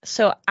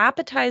 So,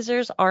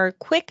 appetizers are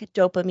quick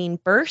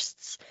dopamine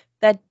bursts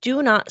that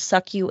do not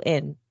suck you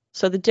in.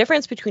 So, the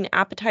difference between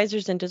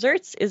appetizers and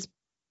desserts is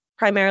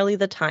primarily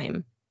the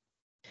time.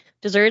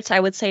 Desserts, I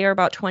would say, are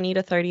about 20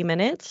 to 30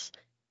 minutes.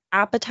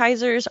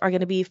 Appetizers are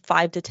going to be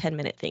 5 to 10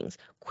 minute things,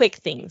 quick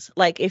things.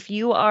 Like if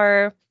you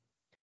are,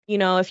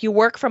 if you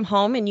work from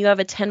home and you have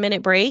a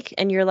 10-minute break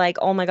and you're like,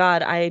 oh my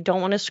God, I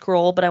don't want to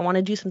scroll, but I want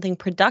to do something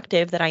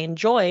productive that I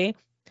enjoy,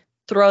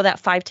 throw that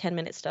 5, 10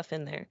 minute stuff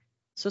in there.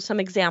 So some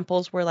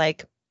examples were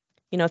like,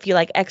 if you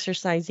like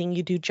exercising,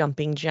 you do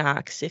jumping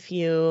jacks. If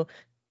you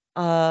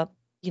uh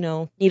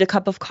need a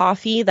cup of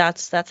coffee,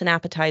 that's an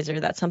appetizer.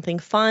 That's something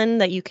fun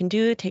that you can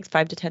do. It takes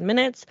 5 to 10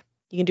 minutes.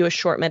 You can do a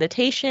short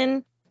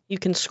meditation. You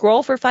can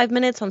scroll for 5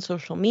 minutes on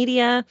social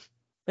media.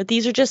 But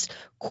these are just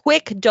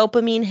quick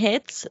dopamine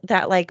hits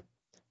that like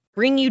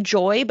bring you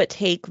joy but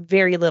take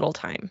very little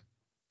time.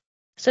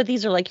 So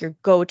these are like your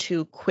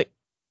go-to quick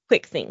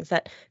things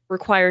that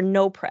require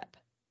no prep.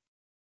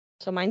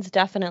 So mine's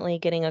definitely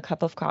getting a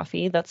cup of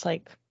coffee. That's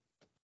like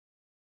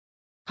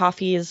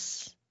coffee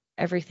is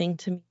everything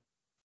to me.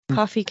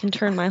 Coffee can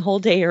turn my whole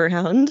day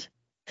around.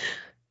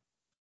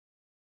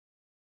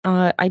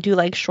 I do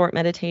like short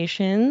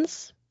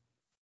meditations.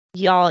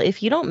 Y'all,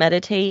 if you don't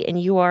meditate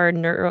and you are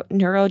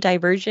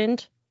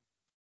neurodivergent,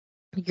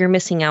 you're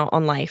missing out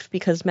on life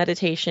because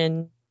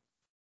meditation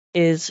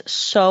is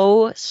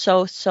so,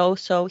 so, so,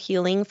 so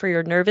healing for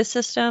your nervous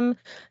system.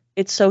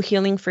 It's so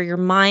healing for your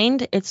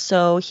mind. It's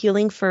so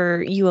healing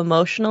for you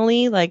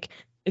emotionally. Like,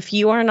 if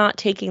you are not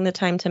taking the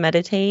time to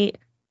meditate,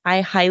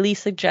 I highly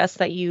suggest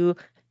that you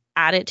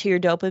add it to your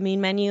dopamine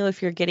menu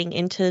if you're getting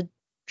into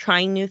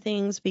trying new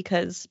things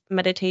because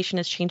meditation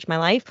has changed my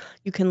life.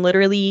 You can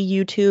literally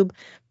YouTube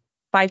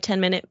 5, 10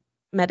 minute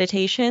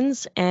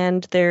meditations,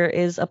 and there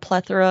is a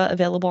plethora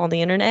available on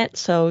the internet.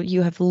 So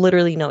you have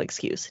literally no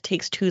excuse. It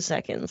takes 2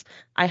 seconds.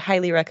 I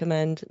highly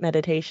recommend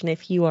meditation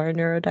if you are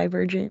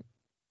neurodivergent.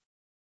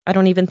 I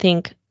don't even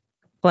think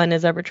Glenn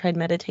has ever tried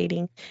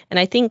meditating. And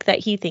I think that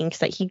he thinks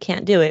that he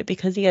can't do it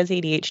because he has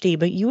ADHD,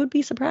 but you would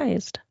be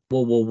surprised.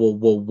 Whoa, whoa, whoa,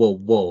 whoa, whoa,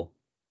 whoa.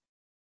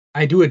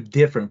 I do a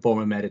different form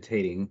of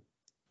meditating.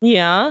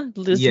 Yeah, is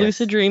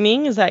lucid Yes.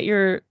 dreaming? Is that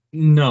your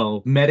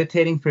No,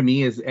 meditating for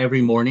me is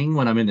every morning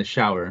when I'm in the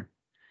shower.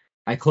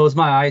 I close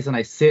my eyes and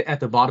I sit at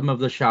the bottom of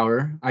the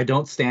shower. I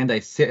don't stand, I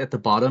sit at the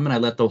bottom and I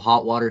let the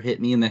hot water hit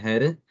me in the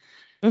head.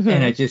 And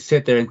I mm-hmm. just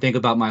sit there and think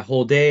about my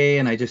whole day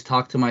and I just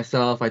talk to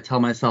myself. I tell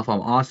myself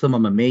I'm awesome,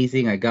 I'm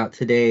amazing, I got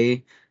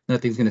today.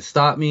 Nothing's going to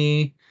stop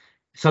me.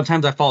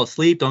 Sometimes I fall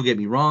asleep, don't get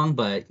me wrong,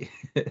 but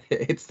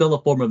it's still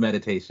a form of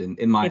meditation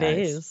in my It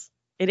eyes. is.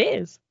 It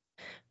is.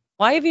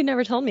 Why have you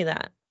never told me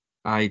that?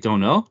 I don't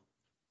know.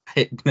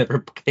 It never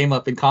came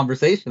up in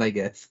conversation, I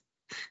guess.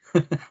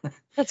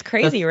 That's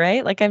crazy, That's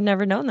right? Like I've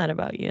never known that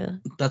about you.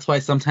 that's why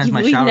sometimes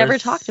my We've never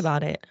talked showers,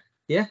 about it.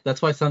 yeah,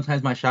 that's why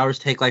sometimes my showers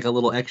take like a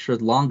little extra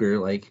longer,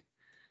 like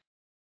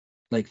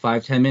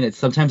 5, 10 minutes.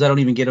 Sometimes I don't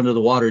even get under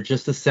the water,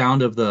 just the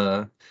sound of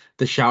the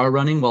shower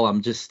running while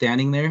I'm just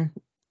standing there.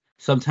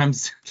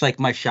 Sometimes like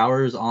my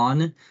shower is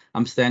on,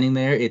 I'm standing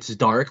there, it's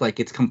dark, like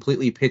it's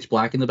completely pitch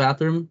black in the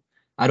bathroom.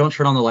 I don't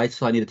turn on the lights,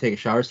 so I need to take a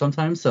shower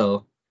sometimes.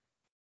 So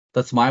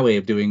that's my way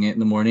of doing it in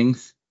the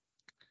mornings.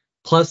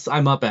 Plus,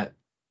 I'm up at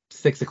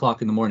 6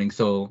 o'clock in the morning,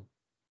 so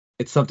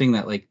it's something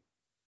that like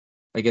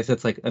I guess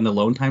that's like an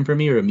alone time for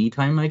me or a me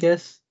time, I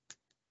guess.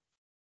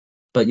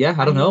 But yeah,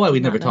 I don't I know why we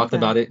did never not know talked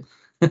about that.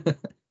 it.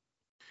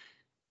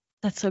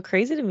 That's so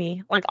crazy to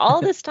me. Like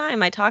all this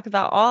time, I talk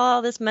about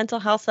all this mental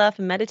health stuff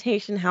and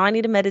meditation, how I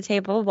need to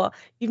meditate, blah, blah, blah.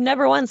 You've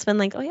never once been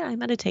like, oh, yeah, I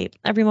meditate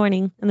every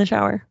morning in the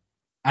shower.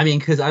 I mean,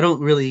 because I don't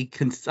really,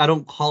 I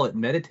don't call it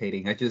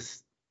meditating. I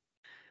just,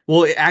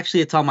 well,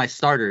 actually, it's on my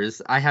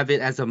starters. I have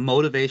it as a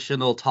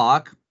motivational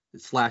talk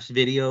slash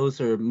videos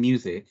or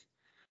music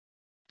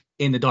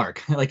in the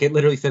dark. Like it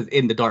literally says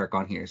in the dark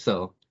on here.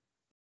 So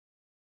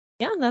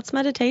Yeah, that's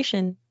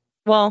meditation.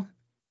 Well,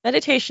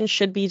 meditation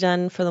should be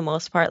done for the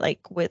most part,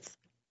 like with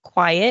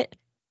quiet,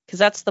 because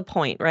that's the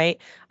point, right?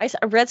 I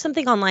read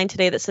something online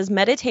today that says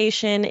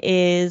meditation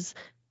is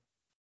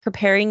like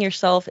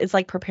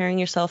preparing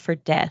yourself for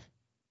death,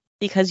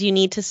 because you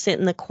need to sit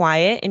in the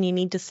quiet and you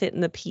need to sit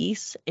in the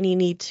peace and you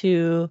need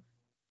to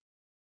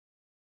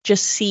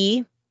just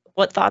see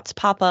what thoughts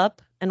pop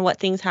up and what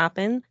things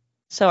happen.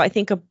 So I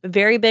think a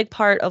very big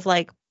part of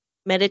like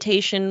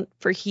meditation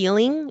for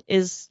healing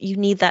is you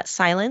need that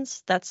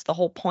silence. That's the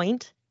whole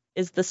point,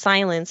 is the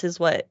silence is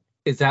what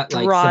Is that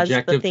like draws the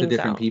subjective to things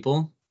different out.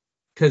 people?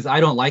 Because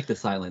I don't like the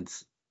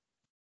silence.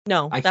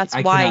 No, that's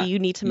I why cannot. you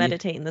need to Yeah.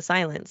 meditate in the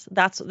silence.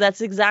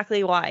 That's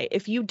exactly why.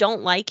 If you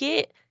don't like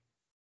it,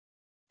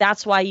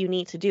 that's why you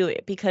need to do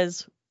it.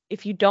 Because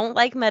if you don't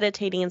like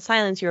meditating in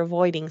silence, you're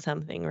avoiding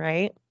something,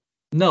 right?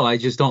 No, I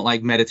just don't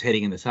like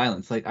meditating in the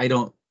silence. Like I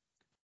don't.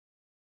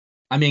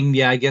 I mean,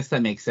 yeah, I guess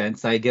that makes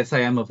sense. I guess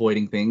I am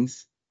avoiding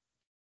things.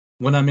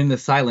 When I'm in the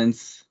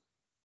silence,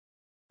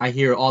 I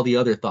hear all the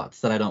other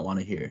thoughts that I don't want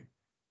to hear.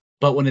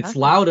 But when it's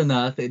Exactly. loud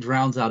enough, it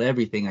drowns out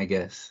everything, I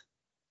guess.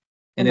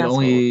 And And it that's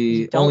what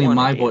you don't only want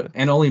to my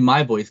do. only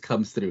my voice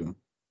comes through.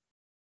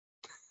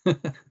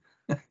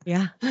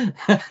 Yeah.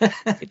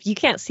 If you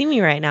can't see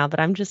me right now, but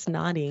I'm just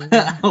nodding.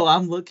 Oh,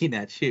 I'm looking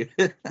at you.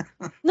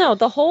 No,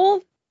 the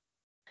whole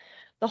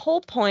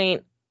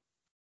point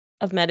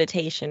of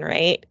meditation,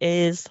 right,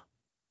 is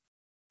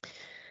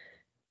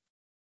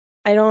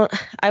I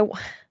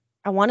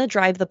want to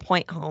drive the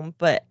point home,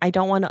 but I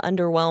don't want to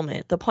underwhelm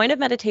it. The point of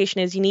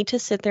meditation is you need to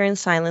sit there in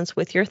silence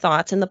with your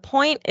thoughts. And the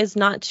point is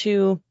not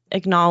to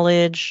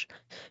acknowledge,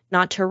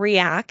 not to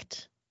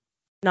react,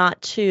 not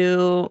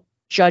to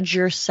judge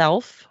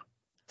yourself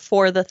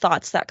for the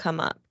thoughts that come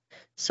up.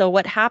 So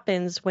what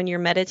happens when you're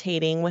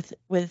meditating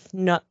with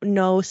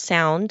no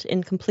sound,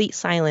 in complete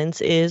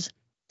silence, is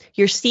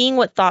you're seeing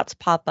what thoughts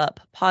pop up,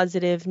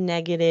 positive,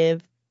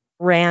 negative,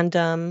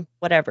 random,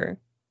 whatever.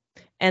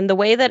 And the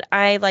way that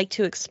I like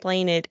to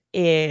explain it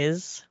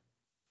is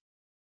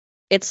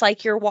it's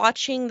like you're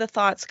watching the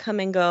thoughts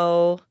come and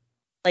go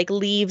like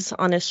leaves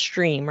on a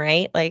stream,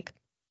 right? Like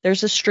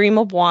there's a stream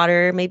of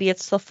water, maybe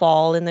it's the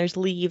fall, and there's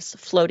leaves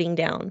floating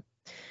down.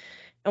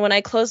 And when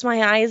I close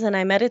my eyes and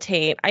I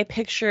meditate, I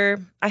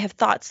have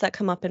thoughts that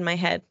come up in my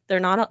head. They're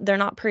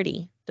not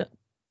pretty.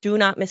 Do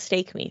not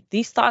mistake me.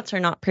 These thoughts are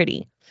not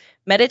pretty.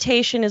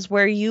 Meditation is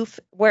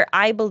where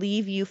I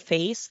believe you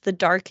face the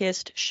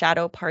darkest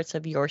shadow parts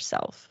of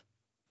yourself.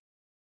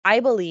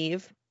 I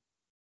believe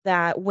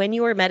that when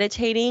you are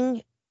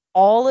meditating,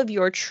 all of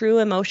your true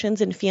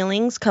emotions and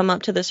feelings come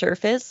up to the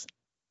surface.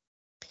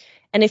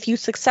 And if you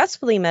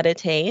successfully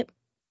meditate,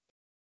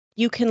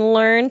 you can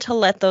learn to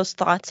let those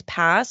thoughts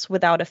pass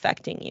without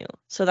affecting you.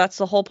 So that's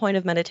the whole point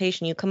of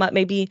meditation. You come up,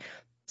 maybe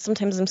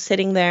sometimes I'm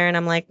sitting there and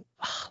I'm like,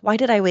 why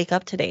did I wake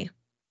up today?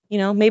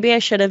 Maybe I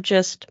should have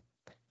just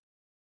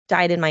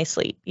died in my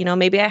sleep.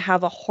 Maybe I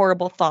have a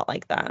horrible thought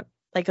like that,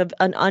 like an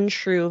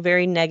untrue,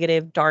 very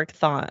negative, dark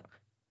thought.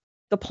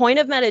 The point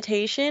of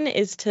meditation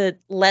is to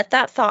let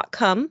that thought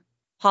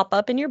pop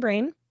up in your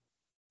brain.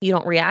 You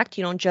don't react,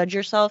 you don't judge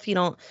yourself, you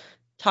don't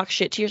talk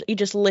shit to yourself, you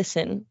just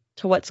listen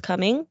to what's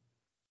coming.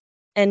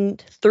 And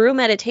through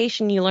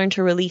meditation, you learn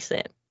to release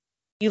it.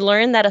 You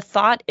learn that a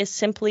thought is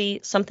simply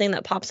something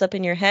that pops up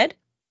in your head.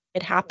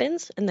 It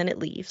happens and then it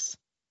leaves.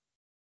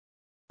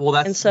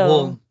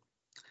 Well,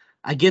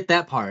 I get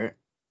that part,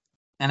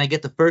 and I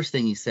get the first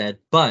thing you said,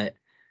 but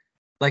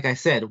like I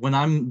said, when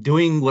I'm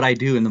doing what I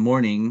do in the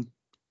morning,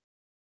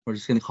 we're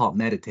just gonna call it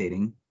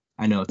meditating.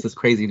 I know it's this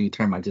crazy new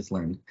term I just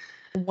learned.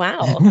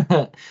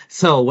 Wow.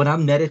 So when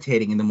I'm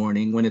meditating in the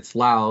morning, when it's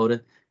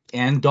loud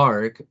and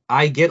dark,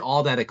 I get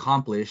all that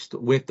accomplished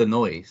with the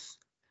noise,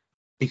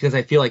 because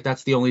I feel like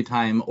that's the only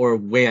time or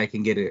way I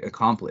can get it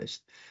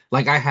accomplished.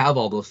 Like I have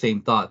all those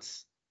same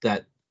thoughts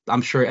that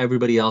I'm sure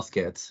everybody else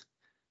gets.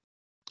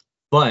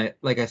 But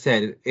like I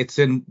said, it's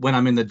when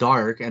I'm in the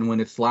dark and when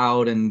it's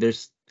loud and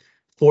there's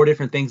four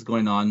different things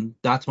going on,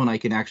 that's when I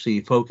can actually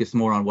focus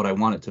more on what I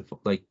want it to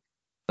like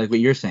what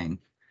you're saying.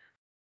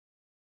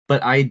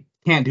 But I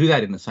can't do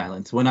that in the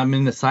silence. When I'm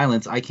in the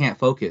silence, I can't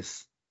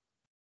focus.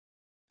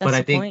 That's But I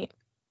the think, point.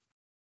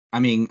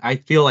 I mean, I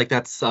feel like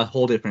that's a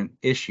whole different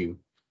issue.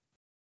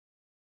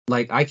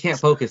 Like I can't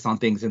focus on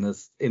things in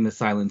the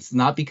silence,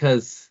 not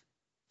because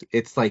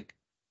it's like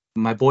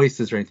my voice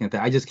is or anything like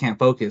that. I just can't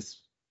focus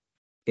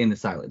in the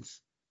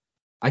silence.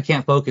 I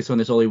can't focus when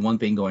there's only one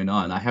thing going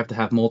on. I have to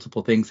have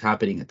multiple things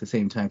happening at the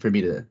same time for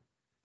me to,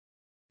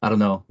 I don't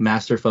know,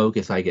 master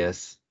focus, I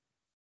guess.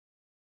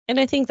 And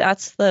I think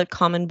that's the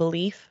common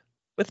belief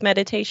with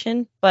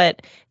meditation.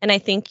 And I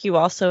think you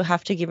also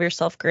have to give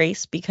yourself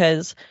grace,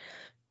 because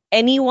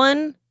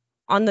anyone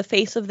on the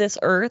face of this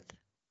earth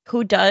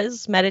who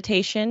does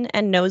meditation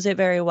and knows it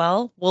very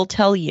well will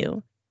tell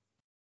you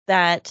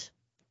that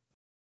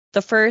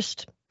the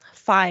first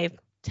 5,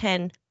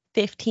 10,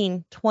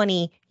 15,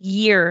 20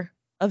 year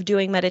of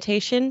doing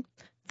meditation,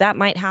 that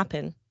might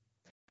happen.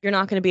 You're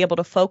not going to be able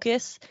to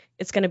focus.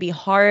 It's going to be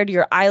hard.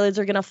 Your eyelids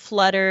are going to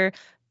flutter.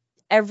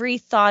 Every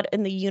thought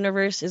in the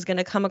universe is going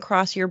to come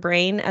across your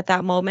brain at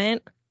that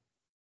moment.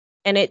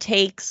 And it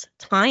takes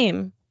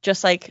time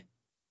just like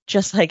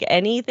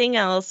anything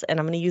else. And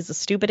I'm going to use a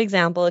stupid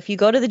example. If you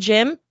go to the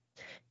gym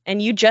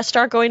and you just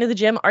start going to the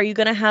gym, are you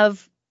going to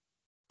have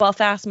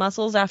buff ass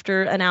muscles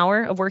after an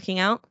hour of working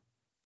out?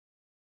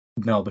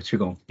 No, but you're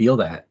gonna feel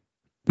that.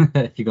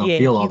 You're gonna Yeah,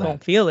 feel all you're going that.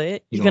 to feel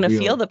it. You're You're gonna going to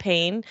feel feel it. the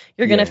pain.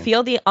 You're going to Yeah.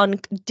 feel the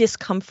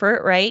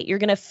discomfort, right? You're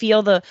going to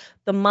feel the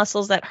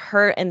muscles that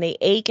hurt and they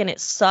ache and it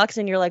sucks.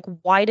 And you're like,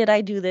 why did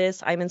I do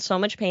this? I'm in so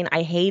much pain.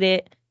 I hate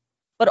it.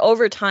 But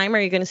over time, are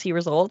you going to see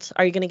results?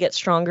 Are you going to get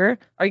stronger?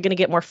 Are you going to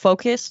get more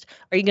focused?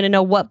 Are you going to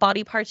know what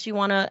body parts you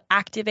want to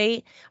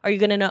activate? Are you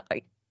going to know,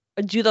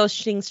 do those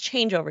things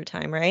change over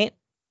time, right?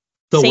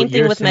 So Same what thing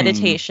you're with saying,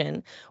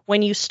 meditation.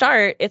 When you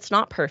start, it's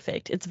not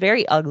perfect. It's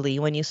very ugly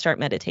when you start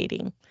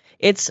meditating.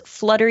 It's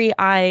fluttery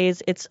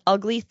eyes, it's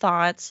ugly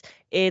thoughts,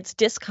 it's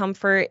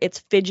discomfort, it's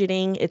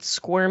fidgeting, it's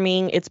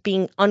squirming, it's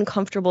being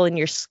uncomfortable in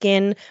your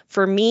skin.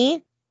 For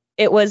me,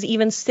 it was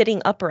even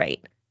sitting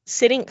upright.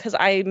 Sitting, because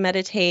I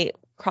meditate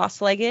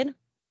cross-legged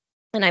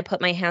and I put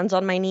my hands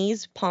on my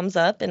knees, palms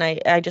up, and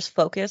I just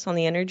focus on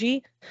the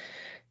energy.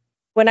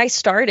 When I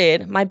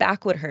started, my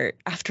back would hurt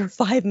after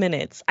 5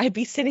 minutes. I'd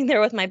be sitting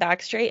there with my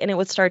back straight and it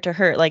would start to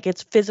hurt. Like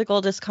it's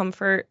physical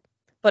discomfort.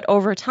 But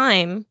over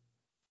time,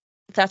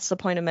 that's the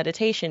point of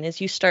meditation is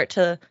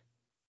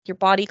your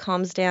body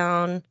calms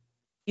down.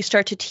 You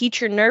start to teach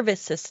your nervous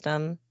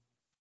system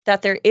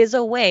that there is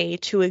a way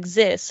to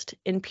exist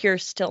in pure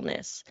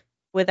stillness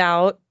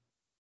without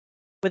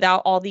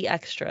all the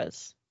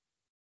extras.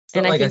 so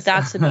And I like I think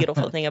that's the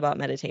beautiful said, thing about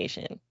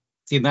meditation.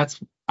 see, that's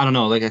I don't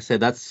know. Like I said,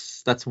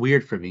 that's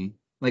weird for me.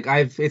 Like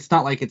it's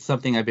not like it's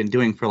something I've been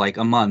doing for like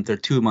a month or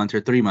 2 months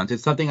or 3 months.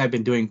 It's something I've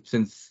been doing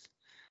since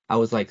I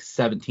was like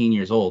 17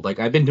 years old. Like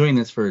I've been doing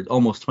this for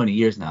almost 20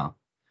 years now.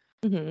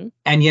 Hmm.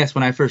 And yes,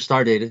 when I first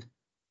started,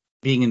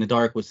 being in the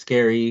dark was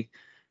scary,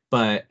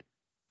 but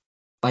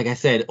like I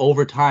said,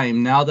 over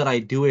time, now that I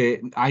do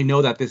it, I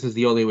know that this is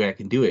the only way I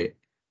can do it.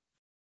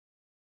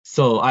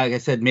 So, like I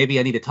said, maybe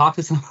I need to talk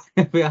to someone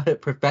about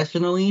it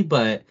professionally,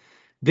 but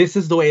this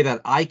is the way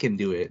that I can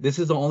do it. This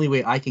is the only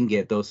way I can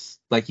get those,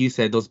 like you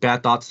said, those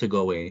bad thoughts to go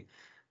away.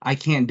 I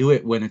can't do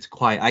it when it's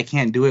quiet. I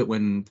can't do it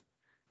when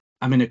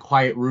I'm in a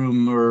quiet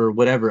room or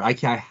whatever. I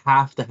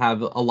have to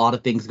have a lot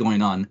of things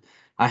going on.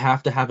 I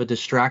have to have a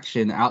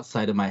distraction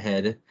outside of my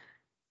head.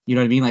 You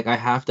know what I mean? Like I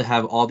have to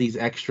have all these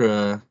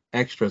extras,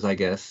 I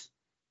guess.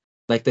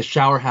 Like the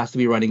shower has to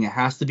be running. It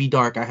has to be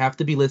dark. I have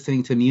to be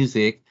listening to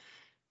music.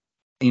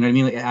 You know what I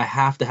mean? Like I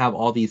have to have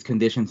all these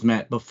conditions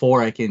met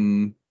before I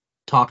can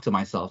talk to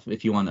myself,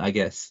 if you want, I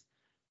guess.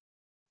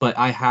 But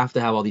I have to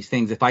have all these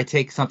things. If I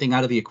take something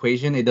out of the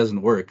equation, it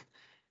doesn't work.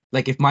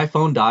 Like if my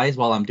phone dies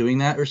while I'm doing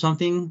that or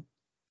something,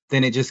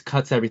 then it just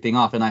cuts everything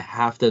off and I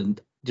have to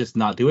just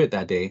not do it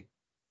that day.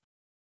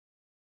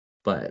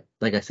 But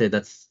like I said,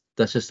 that's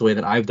just the way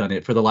that I've done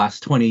it for the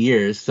last 20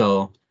 years.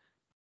 So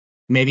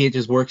maybe it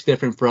just works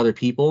different for other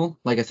people.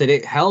 Like I said,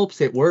 it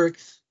helps, it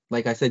works.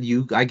 Like I said,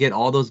 I get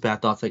all those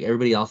bad thoughts like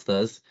everybody else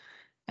does.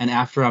 And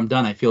after I'm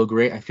done, I feel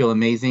great. I feel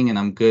amazing and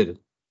I'm good.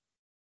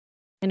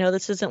 I know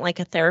this isn't like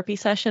a therapy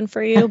session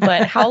for you,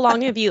 but how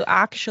long have you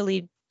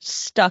actually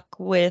stuck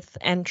with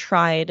and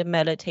tried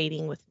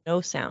meditating with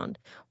no sound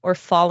or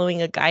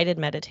following a guided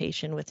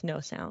meditation with no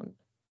sound?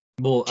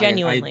 Well, I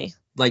Genuinely.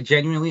 like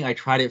genuinely, I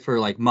tried it for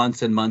like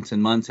months and months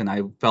and months, and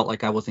I felt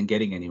like I wasn't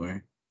getting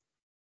anywhere.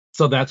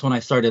 So that's when I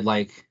started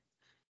like,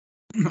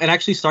 it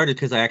actually started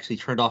because I actually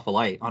turned off a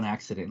light on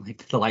accident.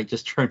 Like the light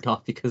just turned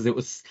off because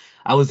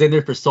I was in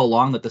there for so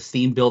long that the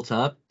steam built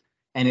up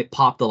and it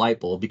popped the light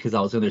bulb because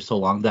I was in there so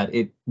long that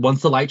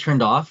once the light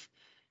turned off,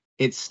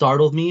 it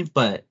startled me.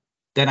 But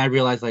then I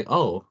realized like,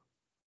 oh,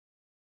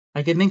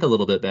 I can think a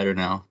little bit better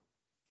now.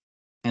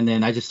 And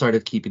then I just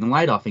started keeping the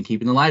light off and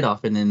keeping the light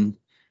off. And then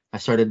I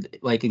started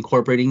like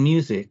incorporating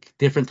music,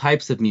 different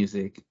types of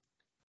music.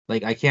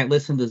 Like I can't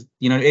listen to,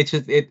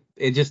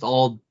 it just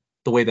all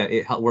the way that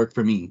it worked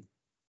for me.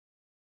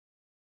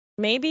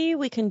 Maybe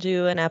we can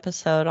do an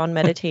episode on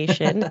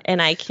meditation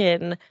and I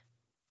can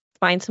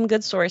find some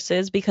good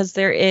sources because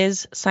there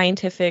is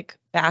scientific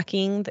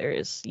backing.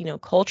 There's,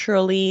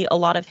 culturally a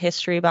lot of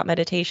history about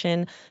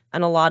meditation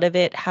and a lot of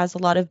it has a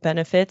lot of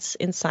benefits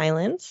in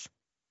silence.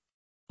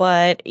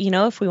 But,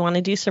 if we want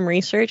to do some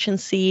research and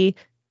see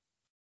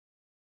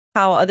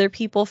how other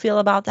people feel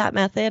about that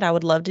method, I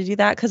would love to do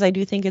that because I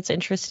do think it's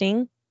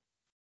interesting.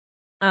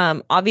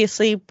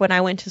 Obviously, when I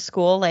went to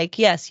school, like,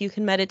 yes, you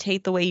can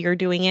meditate the way you're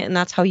doing it, and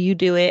that's how you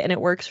do it, and it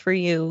works for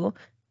you.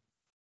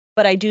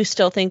 But I do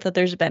still think that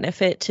there's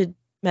benefit to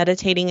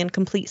meditating in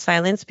complete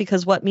silence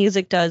because what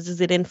music does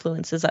is it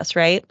influences us,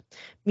 right?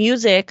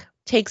 Music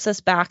takes us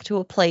back to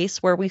a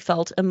place where we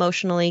felt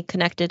emotionally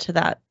connected to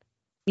that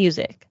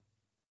music.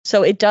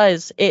 So it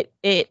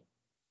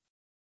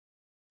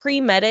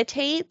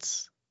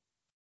premeditates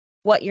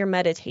what you're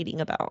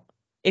meditating about.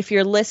 If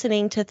you're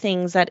listening to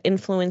things that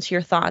influence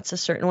your thoughts a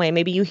certain way,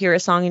 maybe you hear a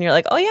song and you're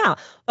like, oh yeah,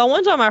 the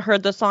one time I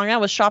heard this song, I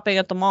was shopping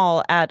at the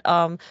mall at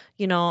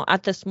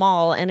this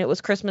mall and it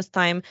was Christmas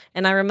time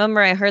and I remember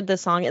I heard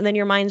this song and then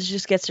your mind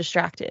just gets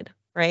distracted,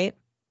 right?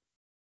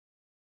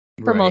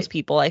 for most Right.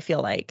 people, I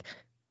feel like.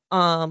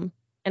 Um,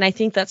 and I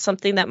think that's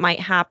something that might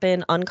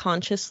happen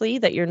unconsciously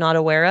that you're not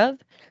aware of.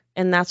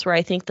 And that's where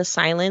I think the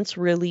silence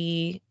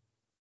really,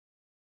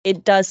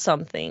 it does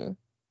something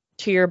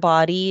to your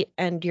body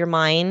and your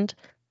mind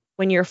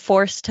when you're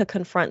forced to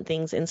confront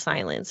things in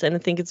silence. And I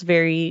think it's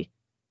very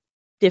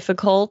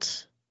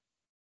difficult.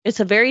 It's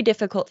a very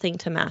difficult thing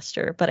to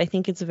master, but I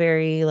think it's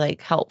very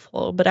like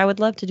helpful. But I would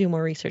love to do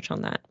more research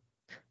on that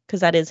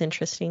because that is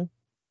interesting.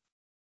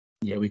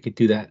 Yeah, we could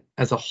do that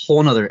as a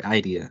whole nother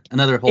idea,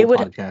 another whole It would,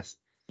 podcast.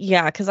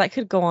 yeah, because I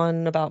could go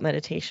on about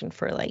meditation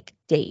for like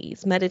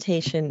days.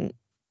 Meditation,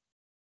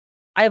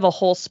 I have a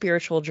whole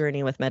spiritual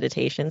journey with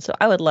meditation, so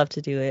I would love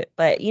to do it.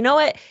 But you know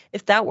what?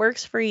 If that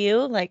works for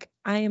you, like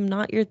I am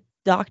not your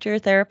doctor,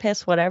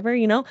 therapist, whatever,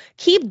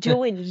 keep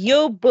doing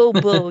you, boo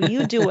boo.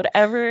 You do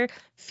whatever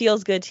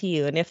feels good to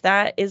you. And if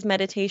that is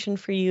meditation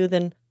for you,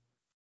 then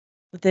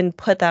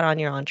put that on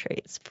your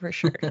entrees for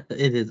sure.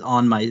 It is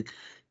on my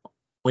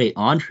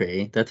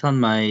entree. That's on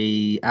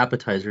my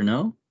appetizer,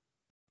 no?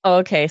 Oh,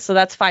 okay, so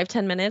that's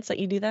 5-10 minutes that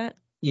you do that?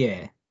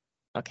 Yeah.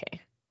 Okay.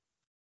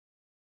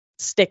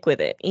 Stick with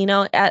it.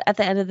 At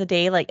the end of the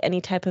day, like any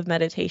type of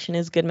meditation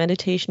is good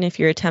meditation if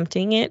you're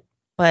attempting it.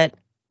 But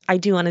I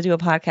do want to do a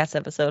podcast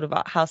episode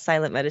about how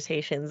silent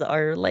meditations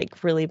are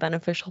like really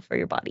beneficial for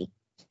your body.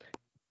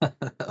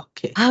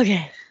 Okay.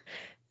 Okay.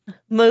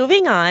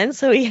 Moving on.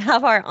 So we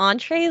have our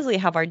entrees, we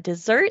have our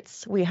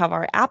desserts, we have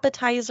our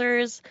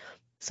appetizers.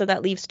 So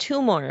that leaves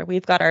two more.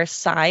 We've got our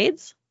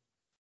sides.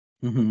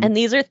 Mm-hmm. And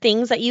these are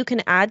things that you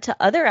can add to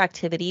other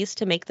activities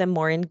to make them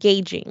more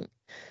engaging.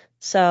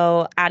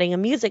 So adding a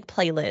music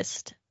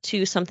playlist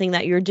to something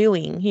that you're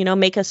doing,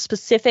 make a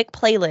specific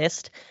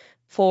playlist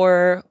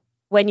for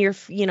when you're,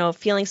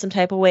 feeling some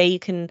type of way,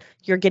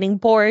 you're getting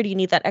bored, you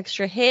need that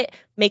extra hit,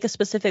 make a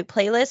specific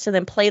playlist and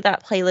then play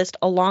that playlist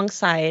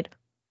alongside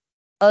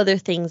other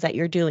things that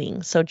you're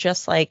doing. So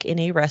just like in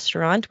a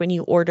restaurant, when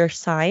you order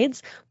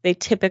sides, they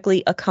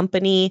typically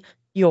accompany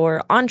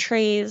your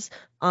entrees.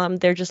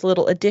 They're just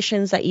little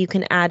additions that you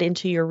can add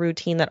into your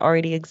routine that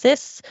already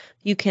exists.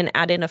 You can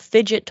add in a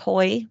fidget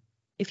toy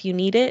if you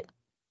need it,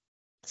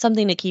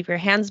 something to keep your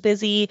hands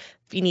busy.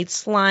 If you need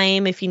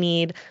slime, if you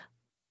need,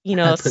 I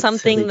put silly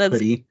something that's,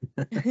 putty.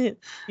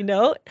 you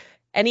know,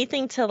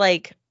 anything to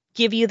like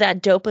give you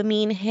that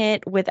dopamine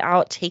hit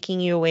without taking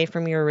you away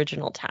from your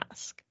original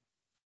task.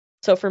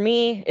 So for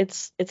me,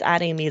 it's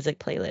adding a music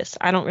playlist.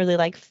 I don't really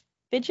like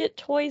fidget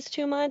toys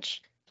too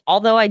much,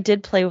 although I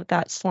did play with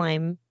that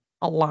slime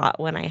a lot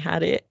when I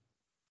had it.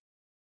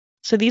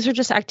 So these are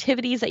just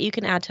activities that you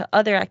can add to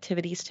other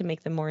activities to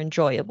make them more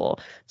enjoyable.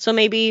 So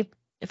maybe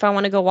if I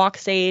want to go walk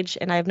sage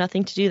and I have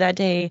nothing to do that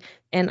day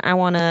and I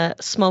want to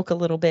smoke a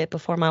little bit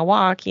before my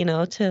walk,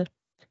 to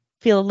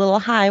feel a little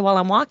high while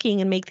I'm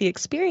walking and make the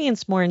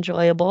experience more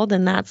enjoyable,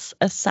 then that's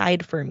a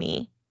side for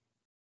me.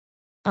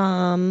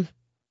 Um,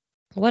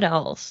 what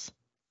else?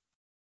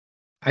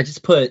 I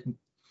just put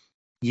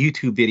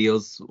YouTube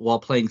videos while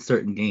playing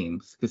certain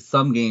games because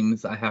some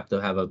games I have to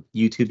have a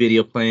YouTube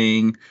video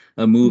playing,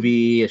 a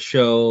movie, a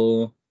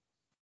show.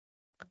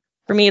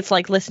 For me, it's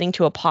like listening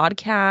to a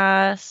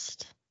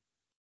podcast,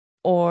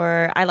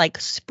 or I like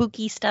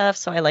spooky stuff.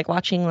 So I like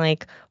watching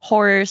like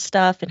horror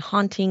stuff and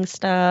haunting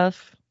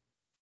stuff.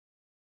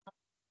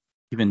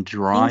 Even Things you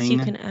drawing.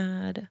 can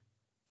add.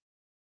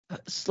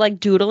 It's like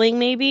doodling,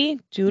 maybe.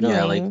 Yeah, like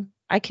Doodling.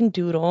 I can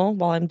doodle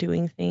while I'm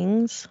doing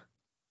things.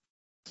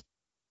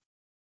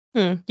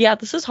 Yeah,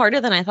 this is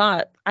harder than I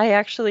thought.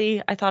 I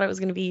thought it was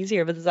going to be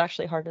easier, but this is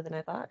actually harder than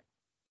I thought.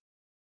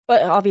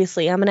 But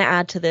obviously, I'm going to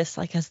add to this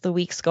like as the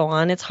weeks go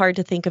on. It's hard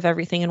to think of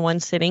everything in one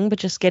sitting, but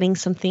just getting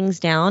some things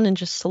down and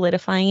just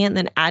solidifying it and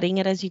then adding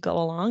it as you go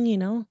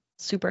along,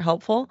 super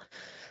helpful.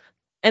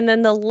 And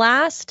then the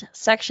last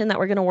section that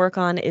we're going to work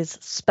on is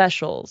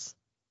specials.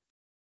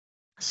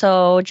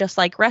 So just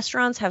like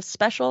restaurants have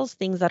specials,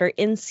 things that are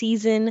in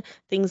season,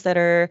 things that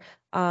are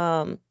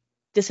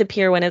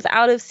disappear when it's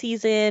out of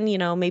season,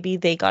 maybe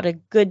they got a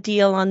good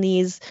deal on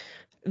these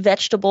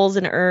vegetables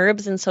and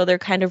herbs, and so they're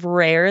kind of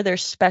rare. They're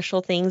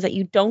special things that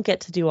you don't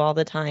get to do all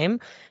the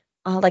time,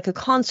 like a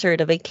concert,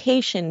 a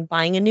vacation,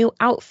 buying a new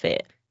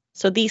outfit.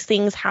 So these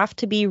things have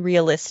to be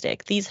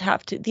realistic. These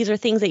are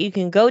things that you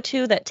can go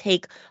to that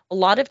take a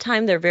lot of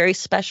time. They're very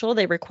special.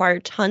 They require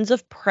tons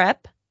of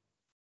prep,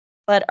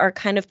 but are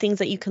kind of things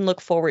that you can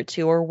look forward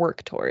to or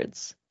work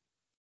towards.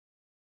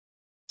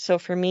 So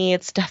for me,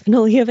 it's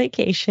definitely a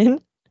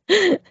vacation.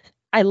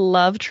 I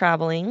love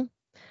traveling.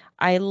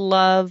 I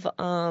love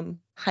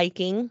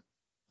hiking.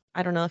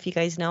 I don't know if you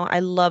guys know. I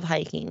love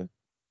hiking.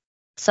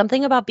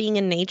 Something about being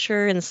in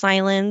nature and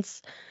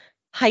silence,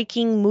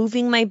 hiking,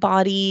 moving my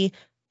body,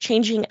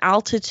 changing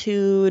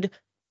altitude,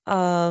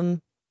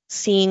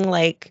 seeing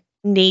like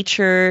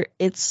nature,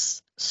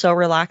 it's so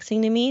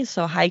relaxing to me.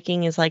 So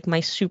hiking is like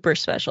my super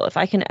special. If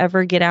I can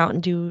ever get out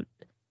and do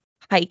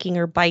hiking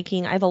or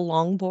biking, I have a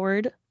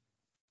longboard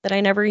that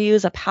I never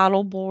use, a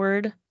paddle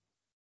board.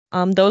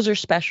 Those are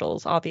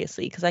specials,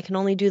 obviously, because I can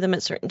only do them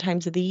at certain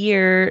times of the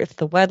year, if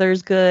the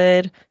weather's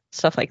good,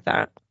 stuff like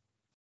that.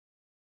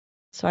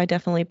 So I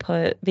definitely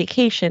put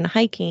vacation,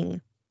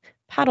 hiking,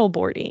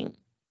 paddleboarding,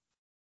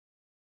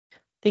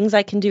 things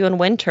I can do in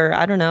winter.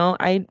 I don't know.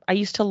 I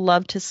used to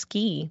love to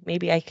ski.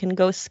 Maybe I can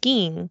go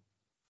skiing.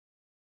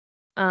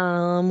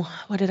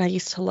 What did I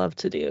used to love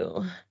to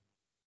do?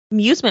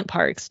 Amusement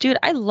parks. Dude,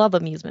 I love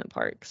amusement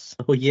parks.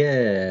 Oh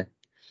yeah.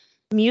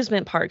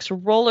 Amusement parks,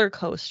 roller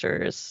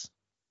coasters.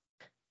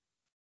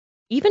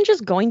 Even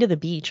just going to the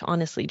beach,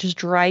 honestly. Just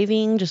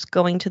driving, just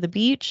going to the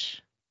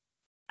beach.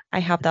 I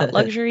have that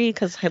luxury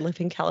because I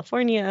live in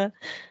California.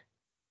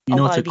 You A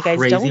know lot what's a of you guys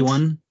crazy don't.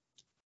 one?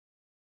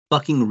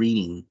 Fucking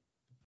reading.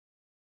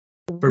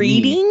 For me.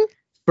 Reading?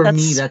 For That's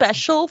me, that's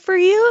special for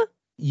you?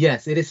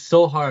 yes, it is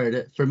so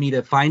hard for me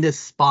to find a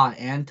spot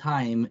and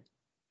time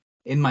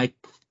in my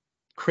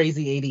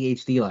crazy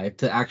ADHD life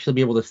to actually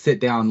be able to sit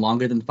down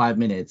longer than 5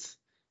 minutes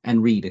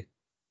and read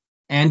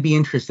and be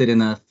interested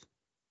in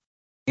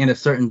a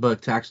certain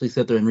book to actually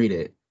sit there and read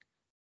it.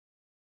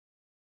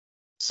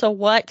 So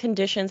what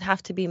conditions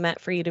have to be met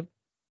for you to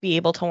be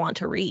able to want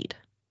to read?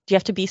 Do you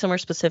have to be somewhere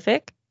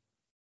specific?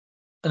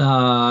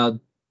 Uh,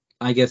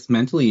 I guess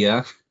mentally,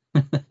 yeah.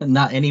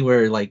 Not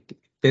anywhere like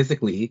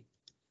physically,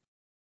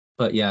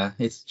 but yeah,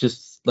 it's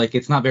just like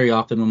it's not very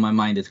often when my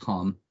mind is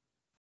calm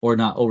or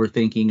not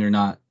overthinking or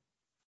not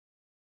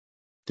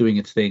doing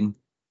its thing.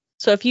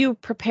 So if you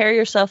prepare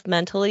yourself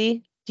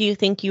mentally, do you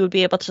think you would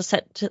be able to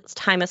set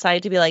time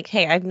aside to be like,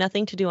 hey, I have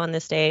nothing to do on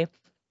this day.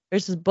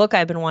 There's this book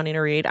I've been wanting to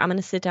read. I'm going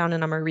to sit down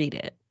and I'm going to read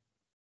it.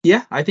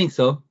 Yeah, I think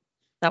so.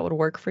 That would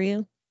work for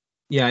you?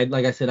 Yeah,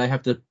 like I said, I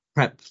have to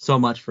prep so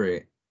much for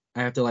it.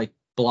 I have to like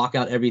block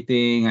out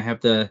everything. I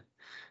have to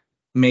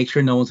make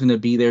sure no one's gonna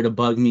be there to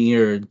bug me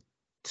or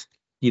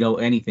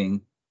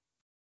anything.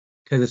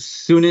 Because as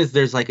soon as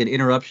there's like an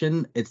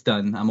interruption, it's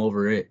done. I'm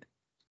over it.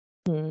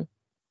 Hmm.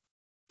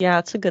 Yeah,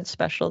 it's a good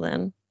special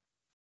then. I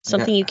got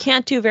Something you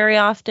can't do very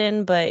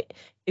often, but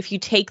if you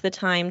take the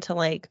time to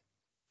like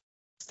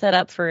set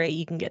up for it,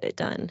 you can get it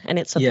done. And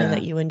it's something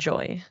that yeah. you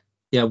enjoy.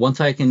 Yeah, once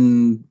I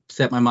can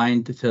set my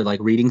mind to like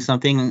reading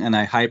something and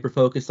I hyper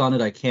focus on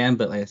it, I can.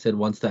 But like I said,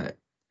 once that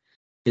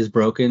is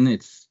broken,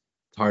 it's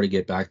hard to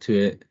get back to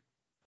it.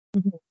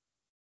 Mhm.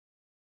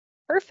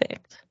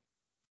 Perfect.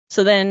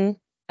 So then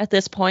at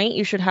this point,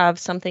 you should have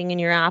something in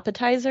your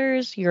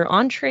appetizers, your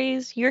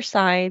entrees, your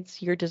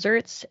sides, your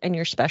desserts, and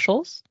your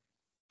specials.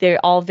 They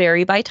all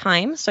vary by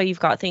time. So you've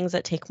got things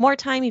that take more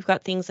time, you've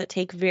got things that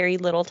take very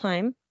little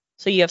time.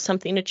 So you have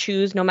something to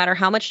choose no matter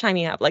how much time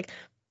you have. Like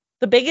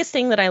the biggest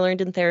thing that I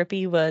learned in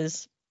therapy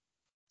was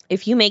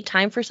if you make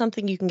time for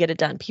something, you can get it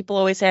done. People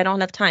always say, I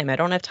don't have time, I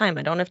don't have time,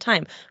 I don't have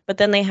time. But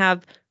then they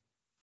have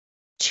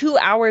 2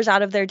 hours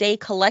out of their day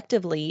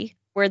collectively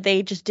where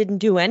they just didn't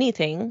do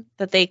anything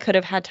that they could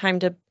have had time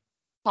to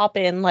pop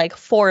in like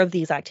 4 of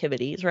these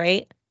activities,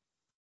 right?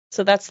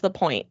 So that's the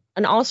point.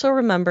 And also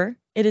remember,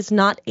 it is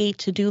not a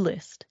to-do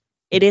list.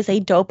 It is a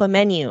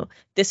DopaMenu.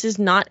 This is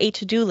not a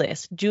to-do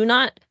list. Do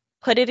not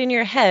put it in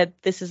your head,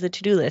 this is a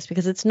to-do list,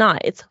 because it's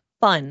not. It's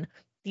fun.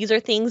 These are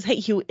things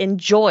that you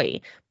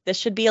enjoy. This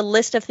should be a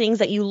list of things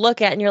that you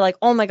look at and you're like,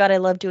 oh my God, I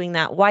love doing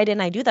that. Why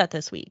didn't I do that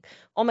this week?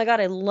 Oh my God,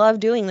 I love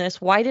doing this.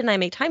 Why didn't I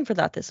make time for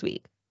that this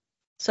week?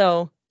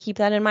 So keep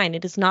that in mind.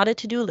 It is not a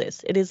to-do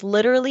list. It is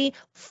literally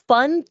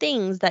fun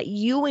things that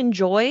you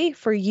enjoy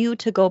for you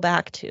to go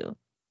back to.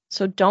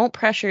 So don't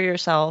pressure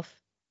yourself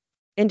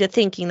into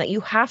thinking that you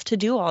have to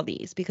do all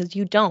these because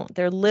you don't.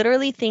 They're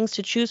literally things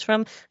to choose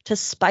from to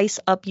spice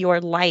up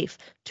your life,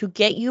 to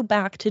get you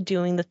back to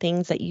doing the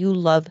things that you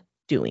love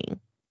doing,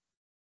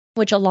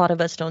 which a lot of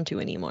us don't do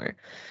anymore.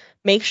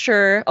 Make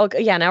sure, oh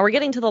yeah, now we're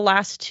getting to the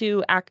last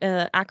two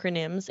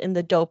acronyms in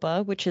the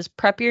DOPA, which is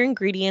prep your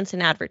ingredients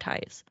and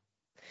advertise.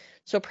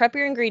 So prep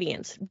your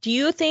ingredients. Do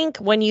you think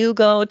when you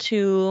go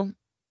to,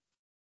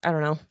 I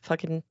don't know,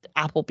 fucking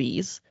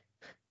Applebee's,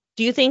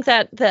 do you think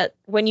that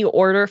when you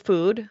order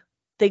food,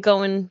 they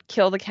go and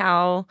kill the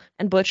cow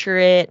and butcher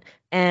it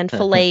and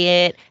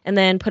fillet it and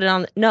then put it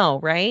on? No,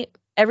 right?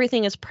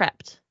 Everything is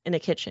prepped in a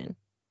kitchen.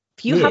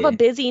 If you have a Yeah.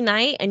 busy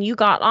night and you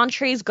got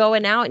entrees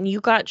going out and you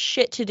got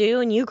shit to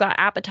do and you got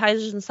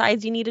appetizers and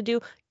sides you need to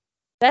do,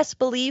 best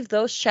believe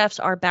those chefs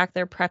are back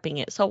there prepping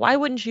it. So why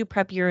wouldn't you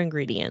prep your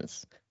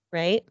ingredients,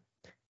 right?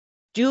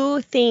 Do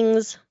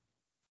things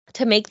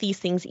to make these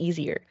things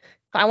easier.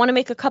 If I want to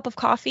make a cup of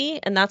coffee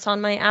and that's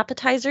on my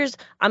appetizers,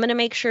 I'm going to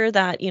make sure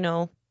that,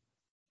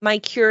 my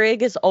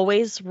Keurig is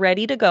always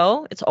ready to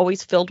go. It's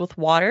always filled with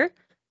water.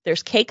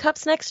 There's K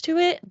cups next to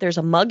it. There's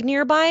a mug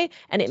nearby,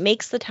 and it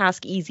makes the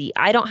task easy.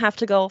 I don't have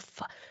to go,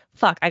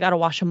 fuck, I got to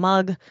wash a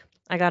mug.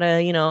 I got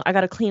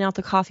to clean out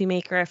the coffee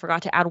maker. I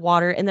forgot to add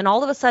water. And then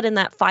all of a sudden,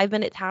 that 5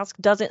 minute task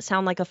doesn't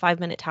sound like a 5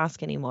 minute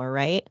task anymore,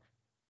 right?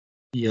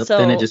 Yep.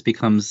 Then it So just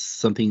becomes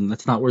something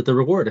that's not worth the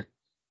reward.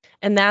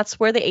 And that's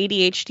where the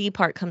ADHD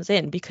part comes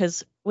in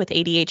because with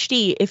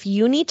ADHD, if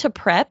you need to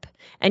prep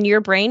and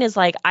your brain is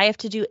like, I have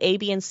to do A,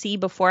 B, and C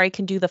before I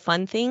can do the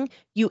fun thing,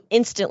 you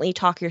instantly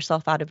talk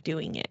yourself out of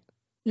doing it.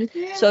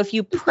 Yeah, So if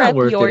you it's not prep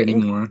worth it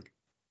anymore.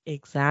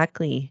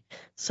 exactly.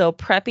 So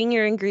prepping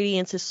your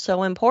ingredients is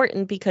so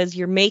important because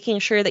you're making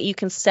sure that you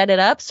can set it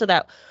up so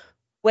that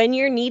when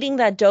you're needing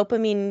that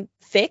dopamine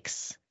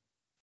fix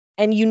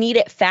and you need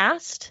it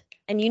fast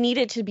and you need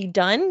it to be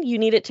done, you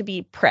need it to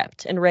be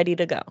prepped and ready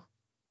to go.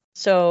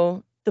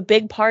 So the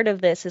big part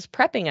of this is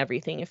prepping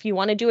everything. If you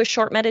want to do a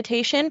short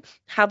meditation,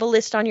 have a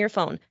list on your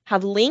phone.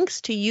 Have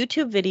links to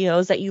YouTube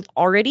videos that you've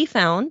already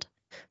found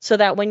so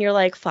that when you're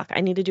like, fuck,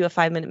 I need to do a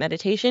 5-minute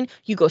meditation,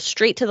 you go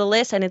straight to the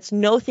list and it's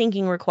no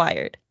thinking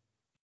required.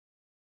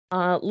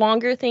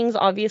 Longer things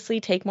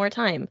obviously take more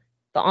time.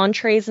 The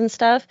entrees and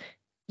stuff,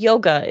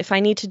 yoga. If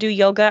I need to do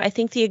yoga, I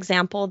think the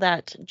example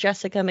that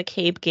Jessica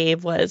McCabe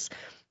gave was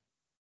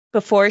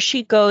before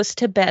she goes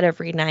to bed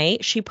every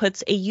night, she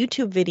puts a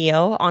YouTube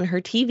video on her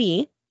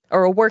TV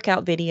or a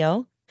workout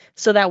video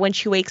so that when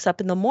she wakes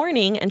up in the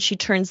morning and she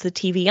turns the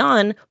TV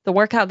on, the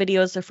workout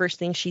video is the first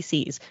thing she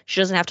sees. She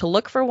doesn't have to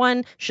look for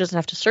one. She doesn't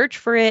have to search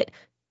for it.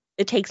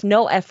 It takes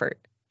no effort.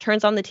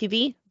 Turns on the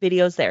TV,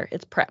 video's there.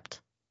 It's prepped.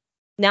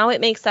 Now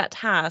it makes that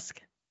task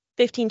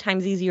 15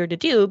 times easier to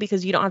do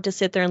because you don't have to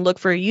sit there and look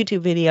for a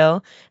YouTube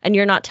video and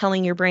you're not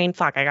telling your brain,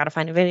 fuck, I got to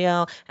find a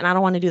video and I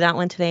don't want to do that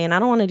one today and I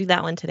don't want to do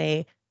that one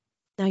today.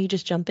 Now you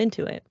just jump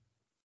into it.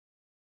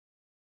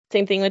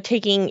 Same thing with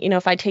taking,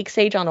 if I take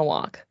Sage on a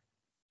walk,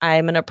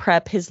 I'm going to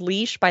prep his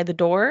leash by the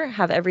door,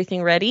 have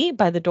everything ready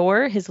by the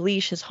door, his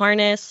leash, his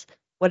harness,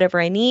 whatever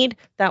I need.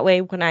 That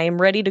way, when I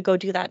am ready to go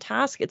do that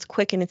task, it's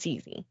quick and it's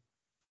easy.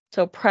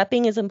 So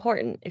prepping is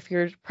important. If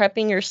you're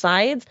prepping your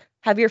sides,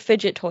 have your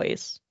fidget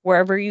toys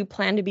wherever you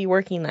plan to be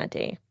working that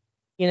day.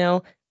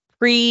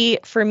 Pre-rolling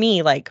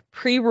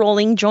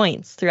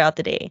joints throughout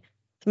the day.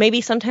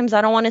 Maybe sometimes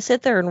I don't want to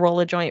sit there and roll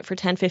a joint for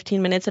 10,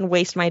 15 minutes and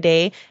waste my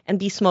day and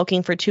be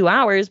smoking for 2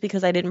 hours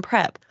because I didn't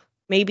prep.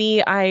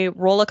 Maybe I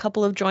roll a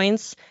couple of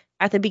joints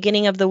at the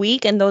beginning of the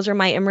week and those are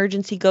my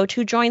emergency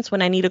go-to joints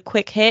when I need a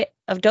quick hit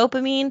of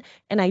dopamine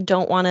and I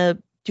don't want to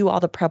do all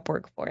the prep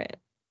work for it.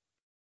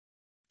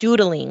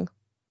 Doodling.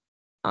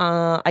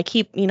 I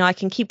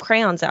can keep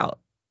crayons out.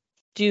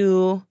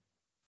 Do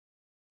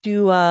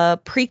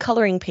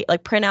pre-coloring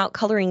print out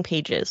coloring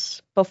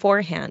pages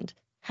beforehand.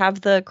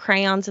 Have the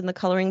crayons and the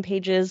coloring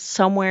pages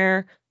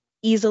somewhere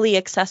easily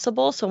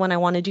accessible. So when I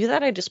want to do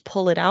that, I just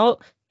pull it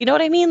out. You know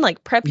what I mean?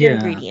 Like prep your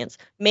ingredients.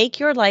 Make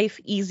your life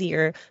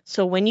easier.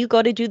 So when you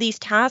go to do these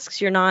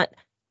tasks, you're not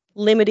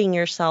limiting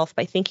yourself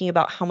by thinking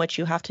about how much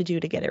you have to do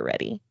to get it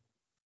ready.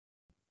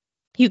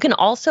 You can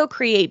also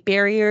create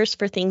barriers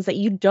for things that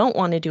you don't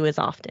want to do as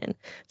often.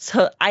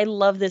 So I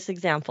love this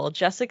example.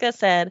 Jessica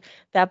said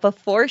that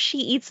before she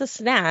eats a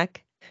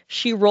snack,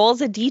 she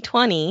rolls a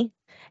D20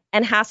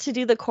 and has to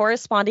do the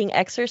corresponding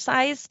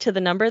exercise to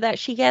the number that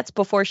she gets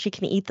before she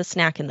can eat the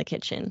snack in the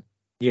kitchen.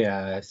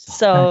 Yes.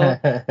 So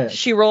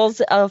she rolls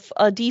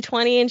a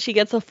D20 and she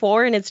gets a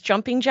 4 and it's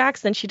jumping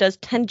jacks. Then she does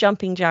 10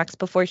 jumping jacks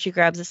before she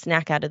grabs a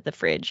snack out of the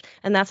fridge.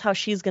 And that's how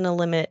she's going to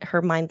limit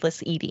her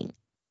mindless eating.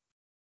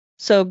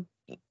 So,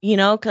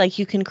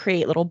 you can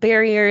create little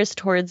barriers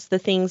towards the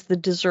things, the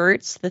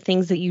desserts, the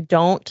things that you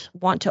don't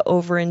want to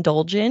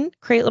overindulge in.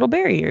 Create little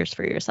barriers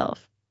for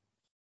yourself.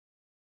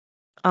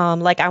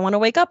 I want to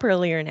wake up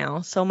earlier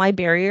now. So my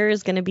barrier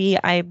is going to be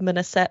I'm going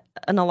to set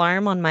an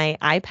alarm on my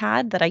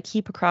iPad that I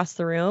keep across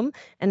the room.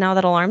 And now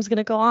that alarm's going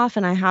to go off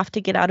and I have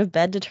to get out of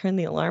bed to turn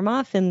the alarm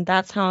off. And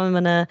that's how I'm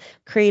going to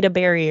create a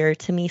barrier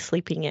to me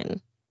sleeping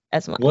in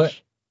as much. What?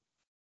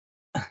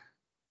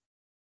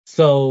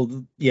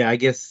 So, yeah, I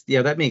guess,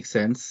 that makes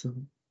sense.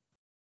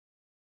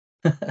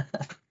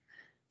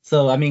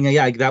 So, I mean,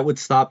 that would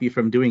stop you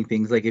from doing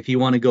things. Like, if you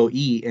want to go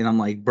eat, and I'm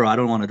like, bro, I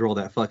don't want to roll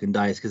that fucking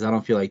dice because I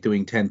don't feel like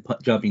doing 10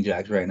 jumping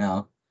jacks right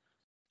now.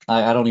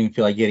 I don't even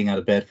feel like getting out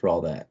of bed for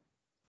all that.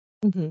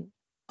 Mm-hmm.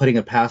 Putting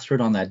a password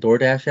on that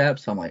DoorDash app,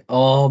 so I'm like,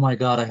 oh my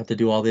God, I have to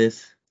do all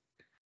this.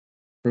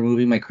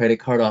 Removing my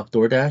credit card off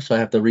DoorDash, so I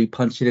have to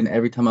re-punch it in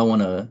every time I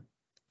want to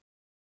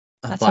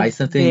buy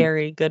something.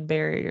 Very good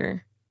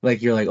barrier.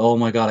 Like, you're like, oh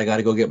my God, I got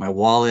to go get my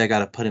wallet. I got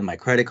to put in my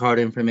credit card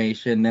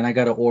information. Then I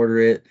got to order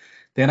it.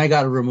 Then I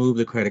got to remove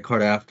the credit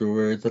card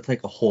afterwards. That's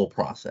like a whole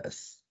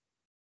process.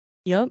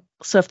 Yep.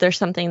 So if there's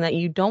something that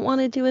you don't want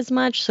to do as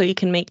much, so you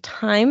can make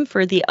time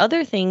for the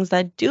other things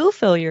that do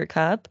fill your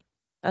cup,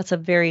 that's a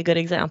very good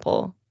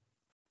example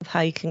of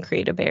how you can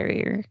create a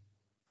barrier.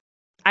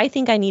 I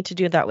think I need to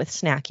do that with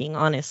snacking,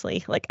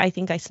 honestly. Like, I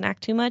think I snack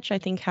too much. I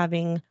think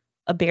having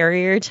a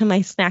barrier to my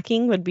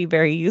snacking would be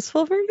very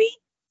useful for me.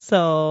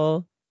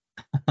 So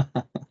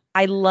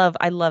I love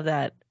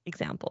that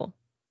example.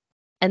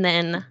 And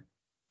then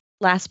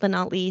last but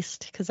not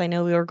least, because I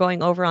know we were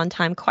going over on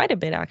time quite a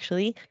bit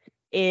actually,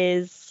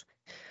 is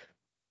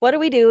what do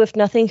we do if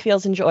nothing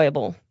feels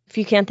enjoyable? If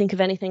you can't think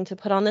of anything to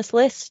put on this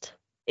list,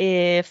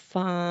 if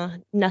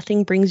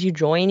nothing brings you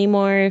joy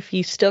anymore, if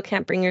you still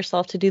can't bring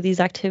yourself to do these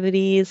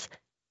activities,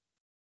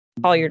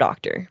 call your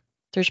doctor.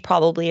 There's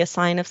probably a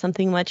sign of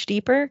something much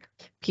deeper.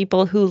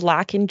 People who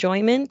lack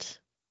enjoyment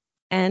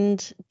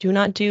and do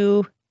not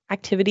do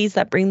activities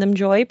that bring them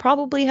joy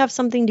probably have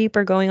something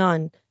deeper going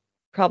on.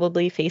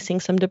 Probably facing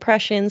some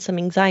depression, some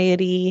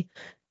anxiety.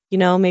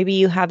 Maybe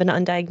you have an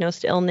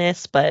undiagnosed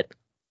illness, but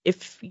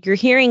if you're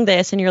hearing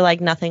this and you're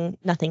like, nothing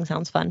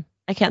sounds fun.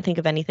 I can't think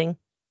of anything.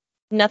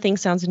 nothing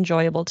sounds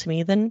enjoyable to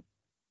me, then,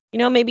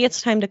 maybe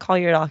it's time to call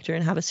your doctor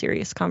and have a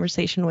serious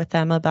conversation with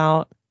them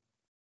about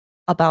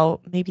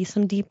maybe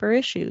some deeper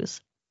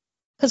issues.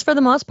 Because for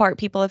the most part,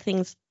 people have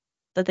things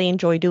that they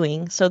enjoy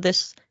doing. So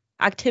this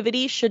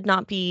activity should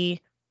not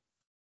be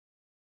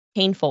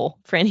painful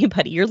for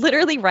anybody. You're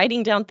literally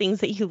writing down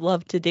things that you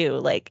love to do.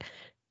 Like,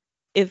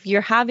 if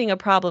you're having a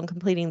problem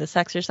completing this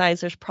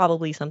exercise, there's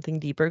probably something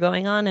deeper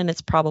going on, and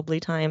it's probably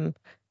time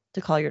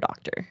to call your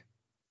doctor.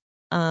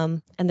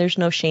 And there's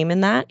no shame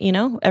in that,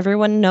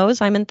 Everyone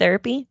knows I'm in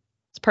therapy.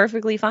 It's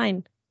perfectly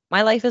fine.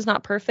 My life is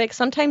not perfect.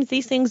 Sometimes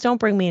these things don't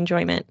bring me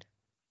enjoyment.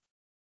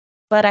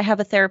 But I have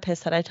a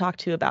therapist that I talk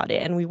to about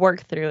it, and we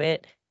work through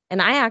it.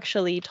 And I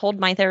actually told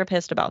my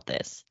therapist about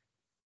this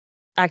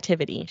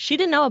activity. She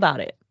didn't know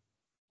about it.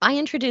 I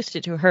introduced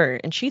it to her,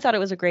 and she thought it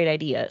was a great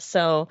idea.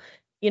 So,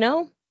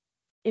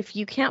 if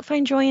you can't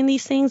find joy in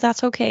these things,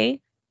 that's okay.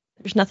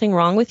 There's nothing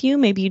wrong with you.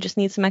 Maybe you just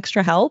need some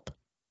extra help,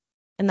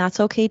 and that's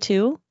okay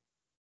too.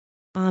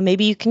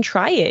 Maybe you can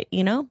try it,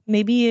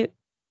 Maybe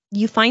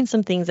you find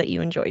some things that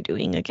you enjoy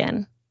doing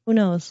again. Who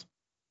knows?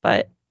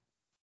 But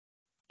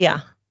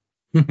yeah,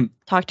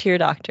 talk to your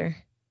doctor.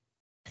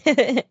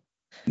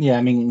 Yeah,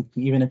 I mean,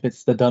 even if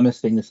it's the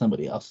dumbest thing to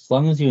somebody else, as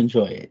long as you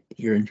enjoy it,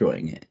 you're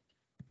enjoying it.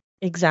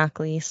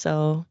 Exactly.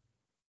 So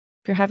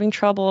if you're having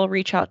trouble,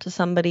 reach out to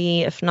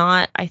somebody. If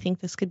not, I think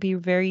this could be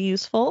very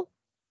useful.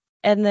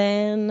 And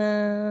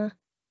then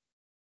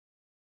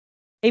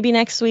maybe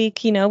next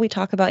week, we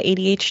talk about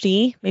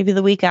ADHD. Maybe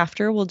the week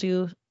after, we'll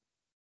do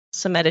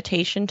some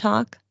meditation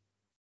talk.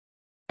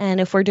 And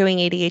if we're doing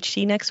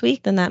ADHD next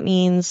week, then that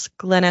means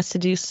Glenn has to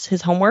do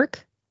his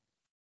homework.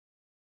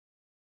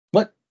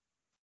 What?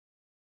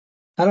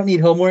 I don't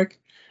need homework.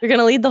 You're going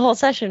to lead the whole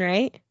session,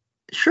 right?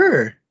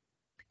 Sure.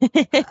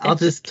 I'll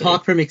just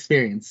talk from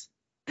experience.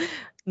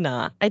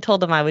 Nah, I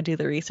told him I would do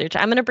the research.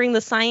 I'm going to bring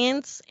the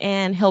science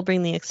and he'll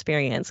bring the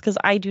experience because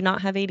I do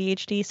not have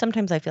ADHD.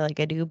 Sometimes I feel like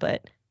I do,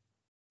 but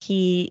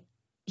he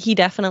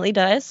definitely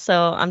does. So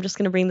I'm just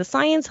going to bring the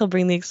science, he'll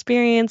bring the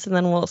experience, and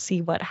then we'll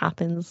see what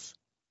happens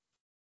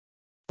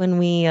when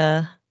we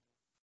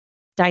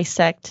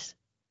dissect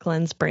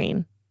Glenn's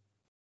brain.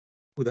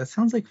 Well, that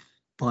sounds like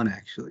fun,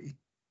 actually.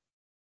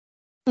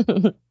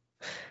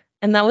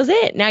 And that was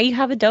it. Now you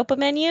have a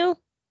DopaMenu.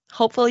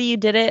 Hopefully you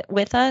did it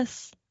with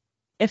us.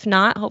 If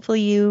not,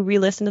 hopefully you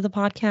re-listen to the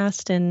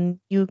podcast and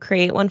you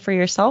create one for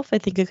yourself. I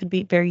think it could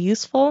be very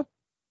useful.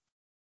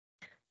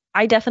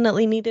 I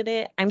definitely needed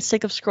it. I'm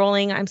sick of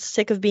scrolling. I'm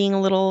sick of being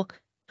a little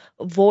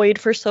void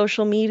for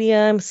social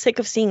media. I'm sick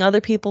of seeing other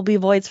people be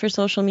voids for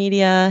social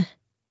media.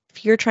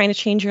 If you're trying to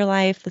change your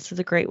life, this is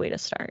a great way to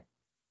start.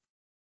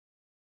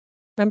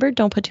 Remember,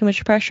 don't put too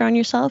much pressure on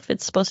yourself.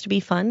 It's supposed to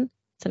be fun.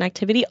 It's an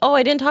activity. Oh,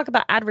 I didn't talk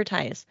about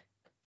advertise.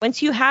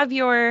 Once you have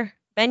your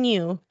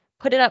menu,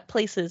 put it up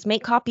places,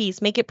 make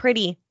copies, make it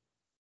pretty,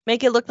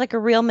 make it look like a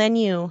real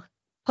menu,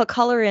 put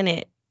color in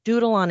it,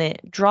 doodle on it,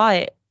 draw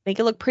it, make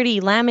it look pretty,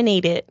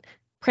 laminate it,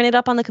 print it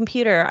up on the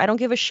computer. I don't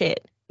give a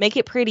shit. Make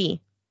it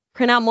pretty.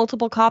 Print out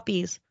multiple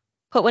copies.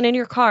 Put one in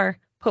your car,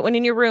 put one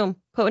in your room,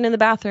 put one in the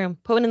bathroom,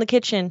 put one in the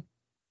kitchen.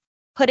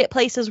 Put it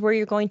places where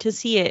you're going to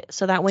see it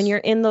so that when you're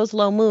in those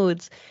low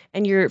moods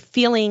and you're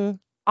feeling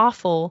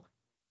awful,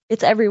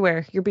 it's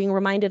everywhere. You're being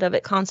reminded of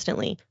it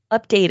constantly.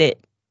 Update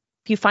it.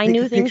 If you find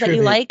new things that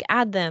you like,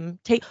 add them.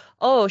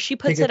 She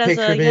puts it as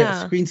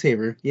a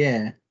screensaver.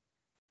 Yeah.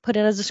 Put it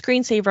as a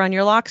screensaver on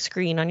your lock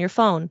screen on your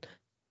phone.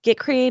 Get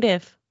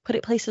creative. Put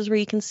it places where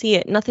you can see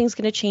it. Nothing's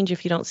going to change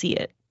if you don't see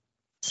it.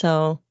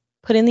 So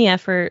put in the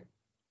effort.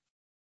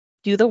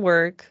 Do the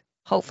work.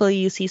 Hopefully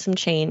you see some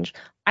change.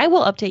 I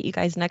will update you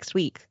guys next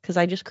week because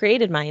I just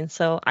created mine.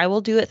 So I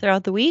will do it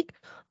throughout the week.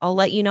 I'll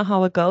let you know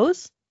how it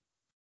goes.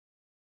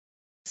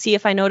 See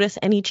if I notice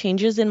any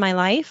changes in my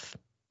life.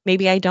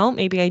 Maybe I don't,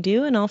 maybe I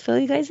do, and I'll fill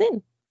you guys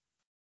in.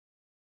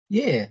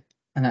 Yeah,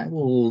 and I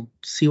will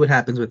see what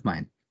happens with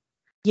mine.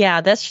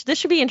 Yeah, this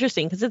should be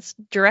interesting because it's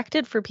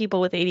directed for people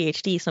with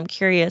ADHD. So I'm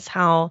curious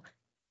how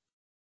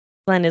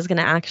Glenn is going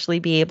to actually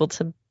be able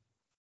to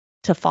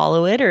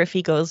follow it, or if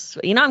he goes,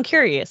 I'm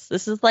curious.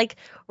 This is like,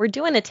 we're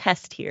doing a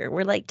test here.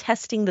 We're like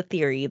testing the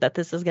theory that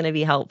this is going to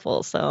be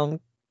helpful. So I'm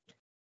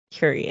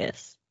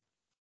curious.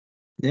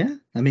 Yeah,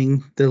 I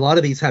mean, a lot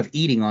of these have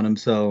eating on them,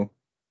 so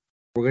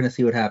we're going to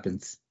see what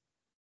happens.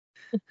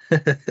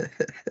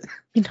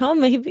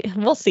 Maybe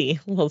we'll see.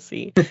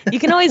 You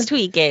can always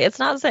tweak it. It's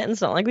not set in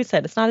stone. Like we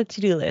said, it's not a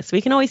to-do list.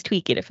 We can always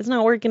tweak it. If it's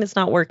not working, it's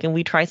not working.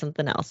 We try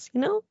something else.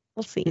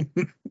 We'll see.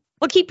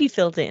 We'll keep you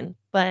filled in.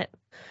 But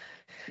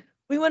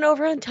we went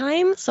over on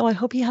time, so I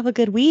hope you have a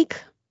good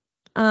week.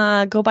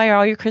 Go buy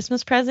all your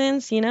Christmas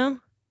presents, And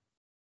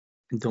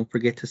don't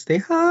forget to stay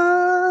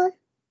high.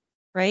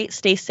 Right?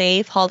 Stay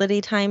safe.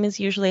 Holiday time is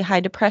usually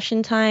high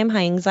depression time,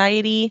 high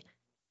anxiety.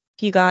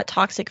 If you got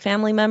toxic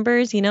family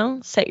members,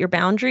 set your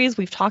boundaries.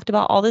 We've talked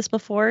about all this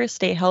before.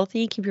 Stay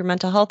healthy. Keep your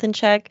mental health in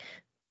check.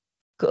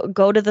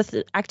 Go to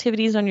the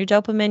activities on your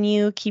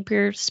DopaMenu. Keep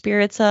your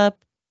spirits up.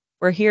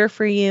 We're here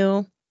for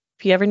you.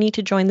 If you ever need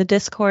to join the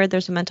Discord,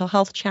 there's a mental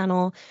health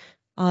channel.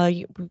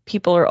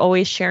 People are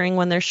always sharing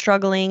when they're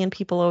struggling, and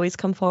people always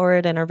come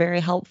forward and are very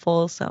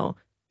helpful. So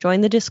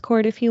join the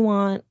Discord if you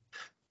want.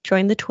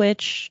 Join the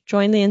Twitch.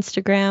 Join the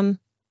Instagram.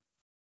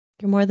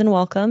 You're more than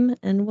welcome,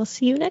 and we'll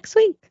see you next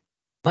week.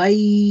 Bye.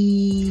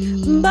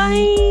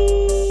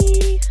 Bye.